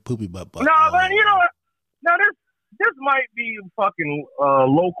 they're poopy butt. No, but you know what? Now this might be fucking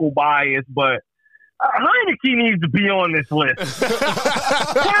local bias, but Heineke needs to be on this list.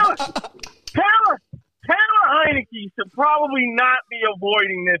 Taylor Heineke should probably not be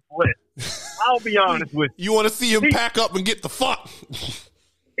avoiding this list. I'll be honest with you. You want to see him pack up and get the fuck?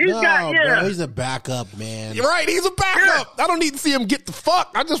 Bro, he's a backup, man. You're right, he's a backup. I don't need to see him get the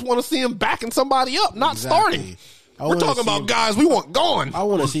fuck. I just want to see him backing somebody up, not starting. We're talking about guys we want gone. I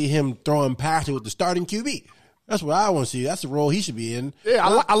want to see him throwing passes with the starting QB. That's what I want to see. That's the role he should be in.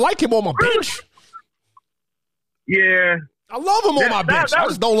 Yeah, I like him on my bench. Yeah. I love him on my bench. I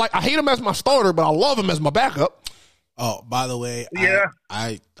just don't like. I hate him as my starter, but I love him as my backup. Oh, by the way, yeah.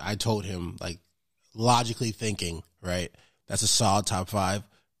 I told him, like, logically thinking, right, that's a solid top 5.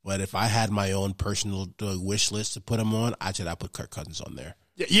 But if I had my own personal wish list to put him on, I'd put Kirk Cousins on there.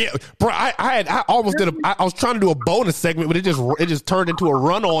 Yeah, bro. I almost did. I was trying to do a bonus segment, but it just turned into a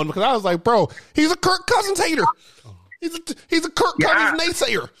run on because I was like, bro, he's a Kirk Cousins hater. He's a Kirk Cousins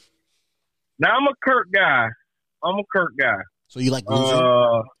naysayer. Now I'm a Kirk guy. So you like losing?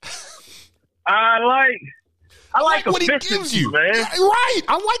 I like what he gives you, man. Right.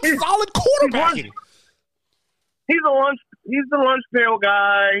 I like solid quarterbacking. He's the lunch pail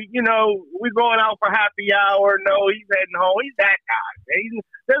guy. You know, we're going out for happy hour. No, he's heading home. He's that guy.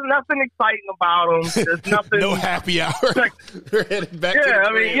 There's nothing exciting about him. There's nothing. No happy hour. We're heading back. Yeah,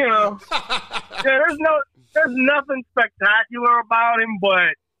 I mean, you know, there's nothing spectacular about him,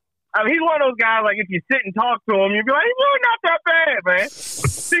 but I mean, he's one of those guys. Like, if you sit and talk to him, you'll be like, he's really not that bad, man.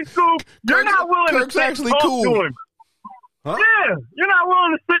 See, Scoob, you're not willing to sit and talk to him. Huh? Yeah, you're not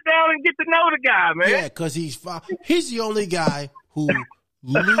willing to sit down and get to know the guy, man. Yeah, because he's the only guy who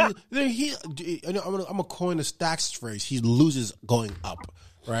I'm gonna coin the stacks phrase. He loses going up,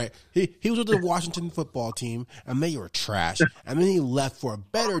 right? He was with the Washington football team, and they were trash. And then he left for a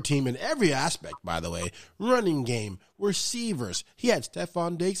better team in every aspect. By the way, running game, receivers. He had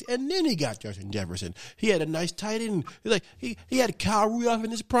Stephon Diggs, and then he got Justin Jefferson. He had a nice tight end. He had Kyle Rudolph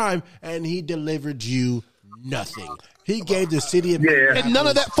in his prime, and he delivered you nothing. He gave the city of and none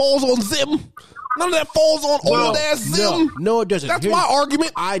of that falls on Zim. None of that falls on old ass Zim. No, it doesn't. That's my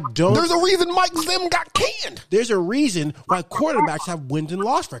argument. There's a reason Mike Zim got canned. There's a reason why quarterbacks have wins and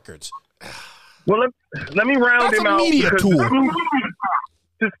loss records. Well, let me round him out. That's a media tool.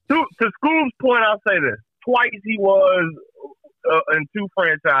 To Scoob's point, I'll say this: twice he was in 2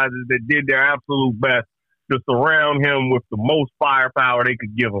 franchises that did their absolute best to surround him with the most firepower they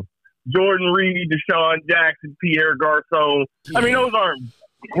could give him. Jordan Reed, Deshaun Jackson, Pierre Garçon. Yeah. I mean, those aren't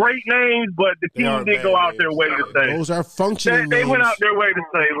great names, but the team did go out their way to say. Those are functional They went out their way to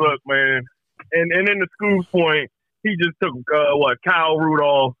say, look, man. And in the Scoob's point, he just took, Kyle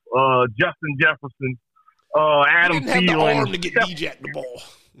Rudolph, Justin Jefferson, Adam Thielen. He didn't have the arm to get D-Jack the ball.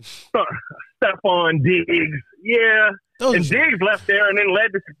 Stephon Diggs. Yeah. And Diggs left there and then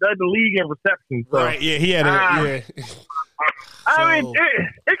led the league in receptions. So, right, yeah, he had I mean,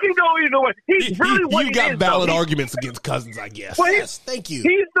 it can go either way. He's really what you got valid arguments against Cousins, I guess. Well, yes, thank you.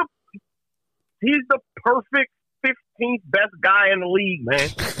 He's the perfect 15th best guy in the league, man.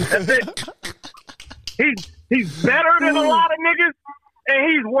 That's it. He's better than a lot of niggas,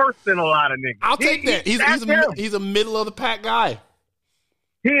 and he's worse than a lot of niggas. I'll take that. He's a middle of the pack guy.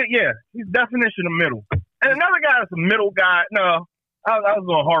 He's definition of middle. And another guy that's a middle guy. No, I was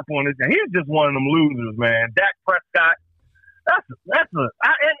going to harp on this guy. He's just one of them losers, man. Dak Prescott. And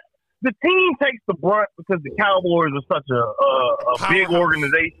the team takes the brunt because the Cowboys are such a big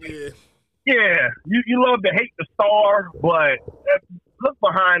organization. Yeah, you love to hate the star, but look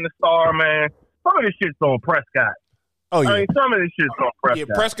behind the star, man. Some of this shit's on Prescott. Oh yeah, I mean, some of this shit's on Prescott.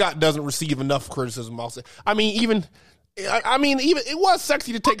 Yeah, Prescott doesn't receive enough criticism. I'll say. I mean, even it was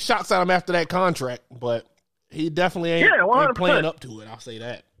sexy to take shots at him after that contract, but he definitely ain't playing up to it. I'll say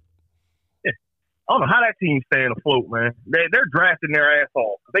that. I don't know how that team's staying afloat, man. They're drafting their ass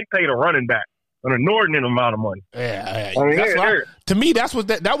off. They paid a running back an inordinate amount of money. Yeah. I mean, to me, that was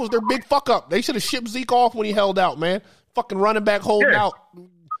their big fuck up. They should have shipped Zeke off when he held out, man. Fucking running back holding out.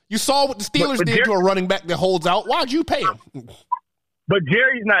 You saw what the Steelers did to a running back that holds out. Why'd you pay him? But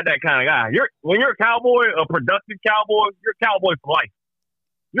Jerry's not that kind of guy. When you're a cowboy, a productive cowboy, you're a cowboy for life.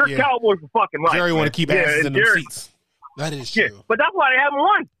 You're a cowboy for fucking life. Jerry want to keep asses in the seats. That is true. Yeah, but that's why they haven't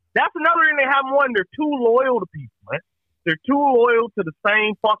won. That's another reason they haven't won. They're too loyal to people, man. They're too loyal to the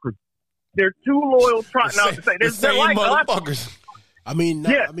same fuckers. They're too loyal trotting out to say they're like motherfuckers. us. I mean,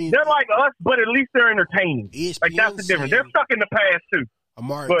 they're like us, but at least they're entertaining. ESPN like that's the difference. They're stuck in the past too.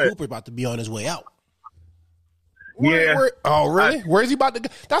 Amari Cooper's about to be on his way out. Oh, really? Where's he about to go?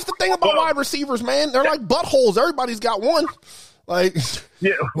 That's the thing about wide receivers, man. They're like buttholes. Everybody's got one. Like,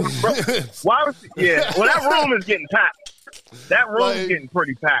 yeah. Well, that room is getting packed. That room is getting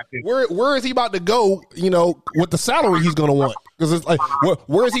pretty packed. Where is he about to go, with the salary he's going to want? Because it's like,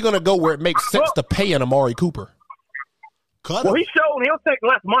 where is he going to go where it makes sense to pay an Amari Cooper? He showed he'll take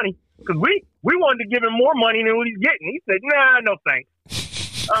less money because we wanted to give him more money than what he's getting. He said, nah, no thanks.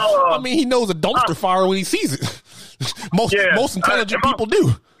 I mean, he knows a dumpster fire when he sees it. Most intelligent people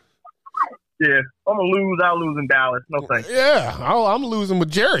do. Yeah, I'm gonna lose. I'll lose in Dallas. No thanks. Yeah, I'm losing with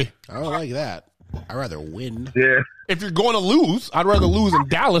Jerry. I don't like that. I'd rather win. Yeah. If you're going to lose, I'd rather lose in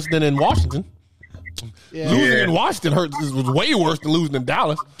Dallas than in Washington. Yeah. Losing in Washington was way worse than losing in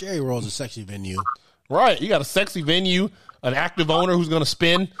Dallas. Jerry World's a sexy venue. Right. You got a sexy venue, an active owner who's going to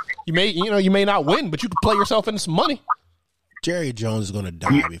spend. You may not win, but you can play yourself into some money. Jerry Jones is going to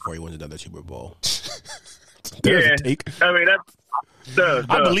die before he wins another Super Bowl. There's a take. I mean, that's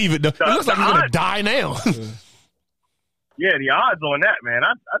I believe it. Though. It looks like he's going to die now. Yeah, the odds on that, man.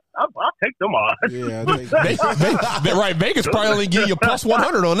 I'll take them odds. Yeah, right. Vegas probably only give you a plus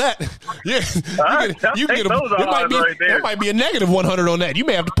 100 on that. Yeah, you can get there might be a negative 100 on that. You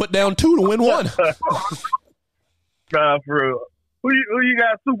may have to put down 2 to win 1. Nah, for real. Who you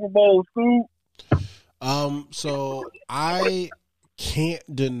got Super Bowl, Scoob? So I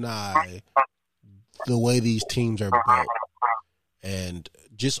can't deny the way these teams are built, and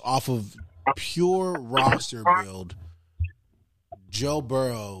just off of pure roster build, Joe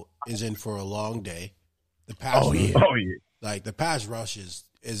Burrow is in for a long day. The pass like the pass rush is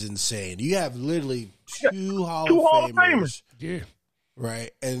insane. You have literally two Hall of Famers. Yeah.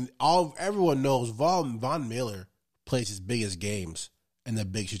 Right. And everyone knows Von Miller plays his biggest games in the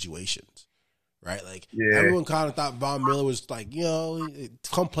big situations. Right? Like everyone kind of thought Von Miller was like,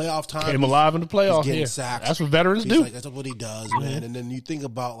 come playoff time. Came alive in the playoffs. Getting sacked. That's what veterans do. Like, that's what he does, man. And then you think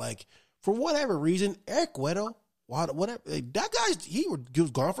about, like, for whatever reason, Eric Weddle, whatever, that guy, he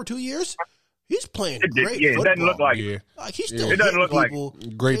was gone for 2 years. He's playing great football. It doesn't look like it. Like, he's still it doesn't look people.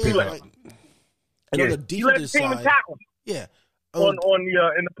 Like great people. Like, and on the defensive side, he led the team in tackles. Yeah. In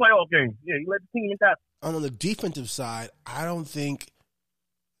the playoff game. Yeah, he led the team in tackles. On the defensive side, I don't think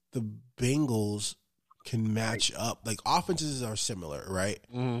the Bengals can match up. Like, offenses are similar, right?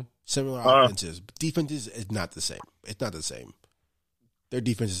 Mm-hmm. Similar offenses. Defenses is not the same. It's not the same. Their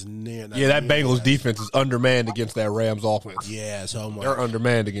defense is near. That Bengals defense is undermanned against that Rams offense. Yeah, so they're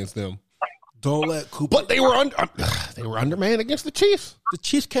undermanned against them. Don't let Cooper. But they were undermanned against the Chiefs. The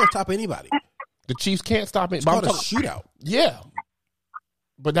Chiefs can't stop anybody. The Chiefs can't stop it. It's called a shootout. Yeah.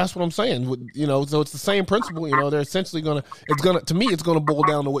 But that's what I'm saying. So it's the same principle. They're essentially to me, it's going to boil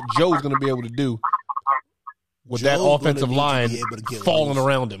down to what Joe's going to be able to do with that offensive line falling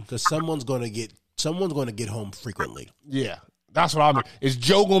around him. Because someone's going to get home frequently. Yeah. That's what I mean. Is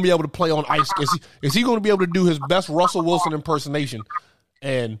Joe going to be able to play on ice? Is he going to be able to do his best Russell Wilson impersonation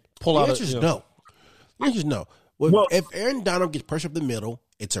and pull out? The answer is no. The answer is no. Well, if Aaron Donald gets pressure up the middle,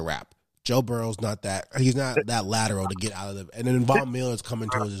 it's a wrap. Joe Burrow's not that. He's not that lateral to get out of the. And then Von Miller's coming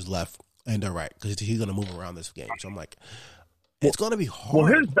towards his left and the right because he's going to move around this game. So I'm like, it's going to be hard. Well,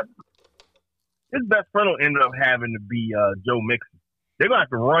 his best friend will end up having to be Joe Mixon. They're going to have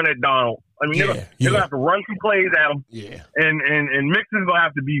to run at Donald. I mean, they're going to have to run some plays at him. Yeah. And Mixon's going to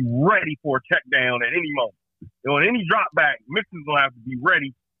have to be ready for a check down at any moment. On any drop back, Mixon's going to have to be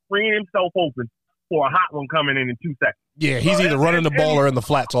ready, freeing himself open for a hot one coming in 2 seconds. Yeah, he's either running the ball or in the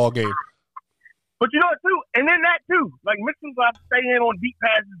flats all game. But you know what, too? And then that, too. Like, Mixon's going to have to stay in on deep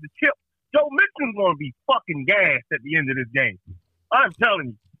passes to Chip. Joe Mixon's going to be fucking gassed at the end of this game. I'm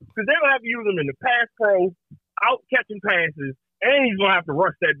telling you. Because they're going to have to use him in the pass pro, out catching passes, and he's going to have to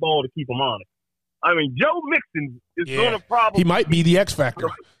rush that ball to keep him on it. I mean, Joe Mixon is going to probably. He might be the X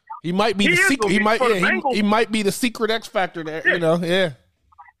factor. He might be the secret. He might be the secret X factor there. Yeah.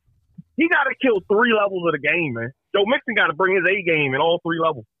 He got to kill 3 levels of the game, man. Joe Mixon got to bring his A game in all 3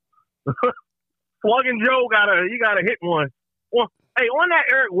 levels. Slugging Joe he gotta hit one. Well, hey, on that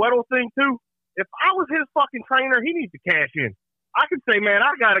Eric Weddle thing too. If I was his fucking trainer, he needs to cash in. I could say, man,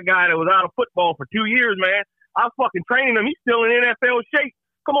 I got a guy that was out of football for 2 years, man. I was fucking training him. He's still in NFL shape.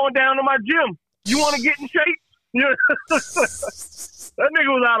 Come on down to my gym. You want to get in shape? Yeah. That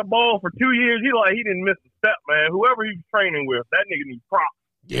nigga was out of ball for 2 years. He didn't miss a step, man. Whoever he was training with, that nigga needs props.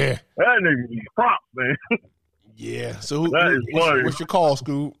 Yeah. That nigga needs props, man. Yeah. So what's your call,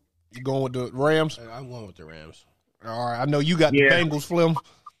 Scoob? You going with the Rams? I'm going with the Rams. All right. I know you got the Bengals, Flem.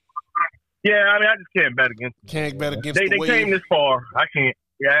 Yeah, I mean, I just can't bet against them. Can't bet against them. They came this far. I can't.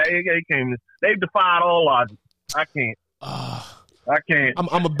 Yeah, they came this. They've defied all logic. I can't. I can't.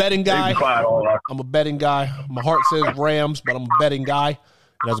 I'm a betting guy. They've defied all logic. I'm a betting guy. My heart says Rams, but I'm a betting guy.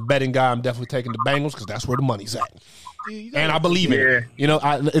 And as a betting guy, I'm definitely taking the Bengals because that's where the money's at. And I believe in it.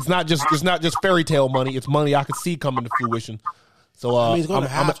 It's not just fairy tale money. It's money I could see coming to fruition. So I'm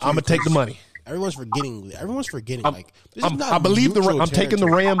gonna take the money. Everyone's forgetting. Like, I believe I'm taking the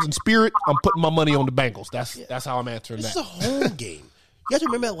Rams in spirit. I'm putting my money on the Bengals. That's how I'm answering that. It's a home game. You guys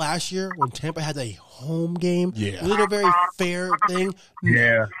remember that last year when Tampa had a home game? Yeah. Was it a very fair thing?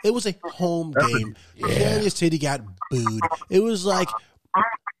 Yeah. No, it was a home game. Kansas City got booed. It was like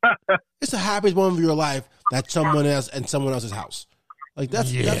It's the happiest moment of your life that someone else in someone else's house. Like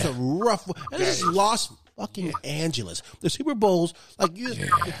that's a rough one. And this is Los fucking Angeles. The Super Bowls, like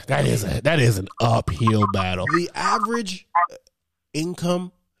that is an uphill battle. The average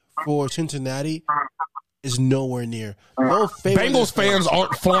income for Cincinnati is nowhere near. No Bengals fans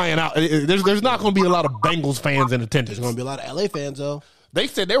aren't flying out. There's not going to be a lot of Bengals fans in attendance. There's going to be a lot of LA fans though. They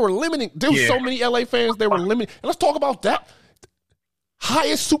said they were limiting. There was so many LA fans. They were limiting. And let's talk about that.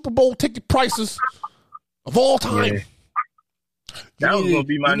 Highest Super Bowl ticket prices of all time. Yeah. That was going to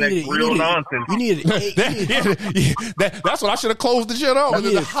be my next real nonsense. You needed that's what I should have closed the shit on. You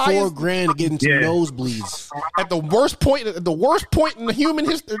needed $4,000 to get into nosebleeds. At the worst point in the human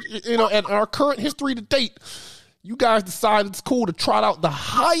history, at our current history to date, you guys decided it's cool to trot out the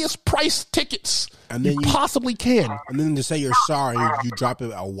highest price tickets and then you possibly can. And then to say you're sorry, you drop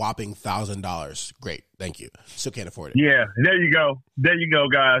it a whopping $1,000. Great. Thank you. Still can't afford it. Yeah. There you go. There you go,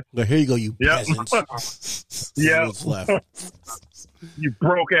 guys. But here you go, you peasants. Yeah. What's left? You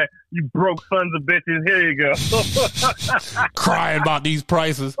broke sons of bitches. Here you go. Crying about these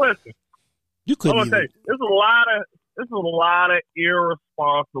prices. Listen, you couldn't. I'm gonna tell you, there's a lot of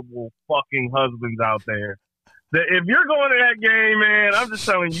irresponsible fucking husbands out there. That if you're going to that game, man, I'm just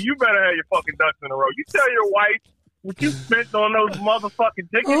telling you, you better have your fucking ducks in a row. You tell your wife what you spent on those motherfucking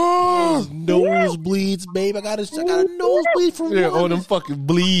tickets. Oh, nosebleeds, babe. I got a nosebleed from all them fucking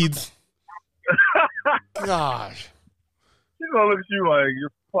bleeds. Gosh. She's gonna look at you like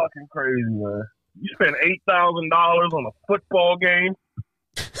you're fucking crazy, man. You spent $8,000 on a football game,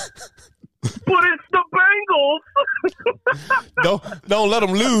 but it's the Bengals. don't let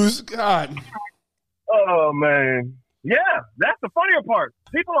them lose. God. Oh man, yeah, that's the funnier part.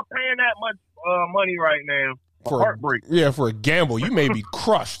 People are paying that much money right now for heartbreak. For a gamble, you may be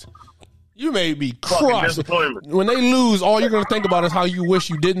crushed. You may be crushed. When they lose, all you're going to think about is how you wish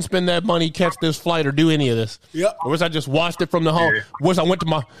you didn't spend that money, catch this flight, or do any of this. Yep. I wish I just watched it from the home. Yeah. Wish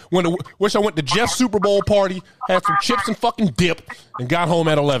I went to Jeff's Super Bowl party, had some chips and fucking dip, and got home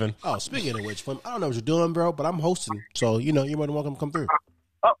at 11. Oh, speaking of which, Flem, I don't know what you're doing, bro, but I'm hosting, so you're more than welcome to come through.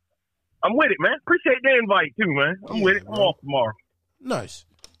 I'm with it, man. Appreciate the invite too, man. I'm with it. I'm off tomorrow. Nice.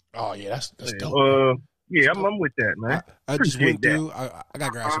 Oh yeah, that's dope. I'm with that, man. I just went through. I got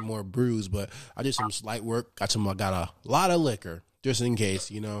to grab some more brews, but I did some slight work. Got a lot of liquor just in case,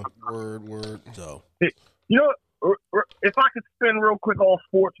 Word. So, if I could spin real quick all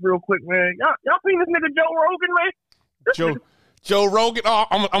sports, real quick, man. Y'all seen this nigga Joe Rogan, man? Joe Rogan. Oh,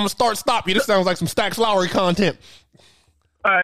 I'm gonna start. Stop you. This sounds like some Stax Lowry content.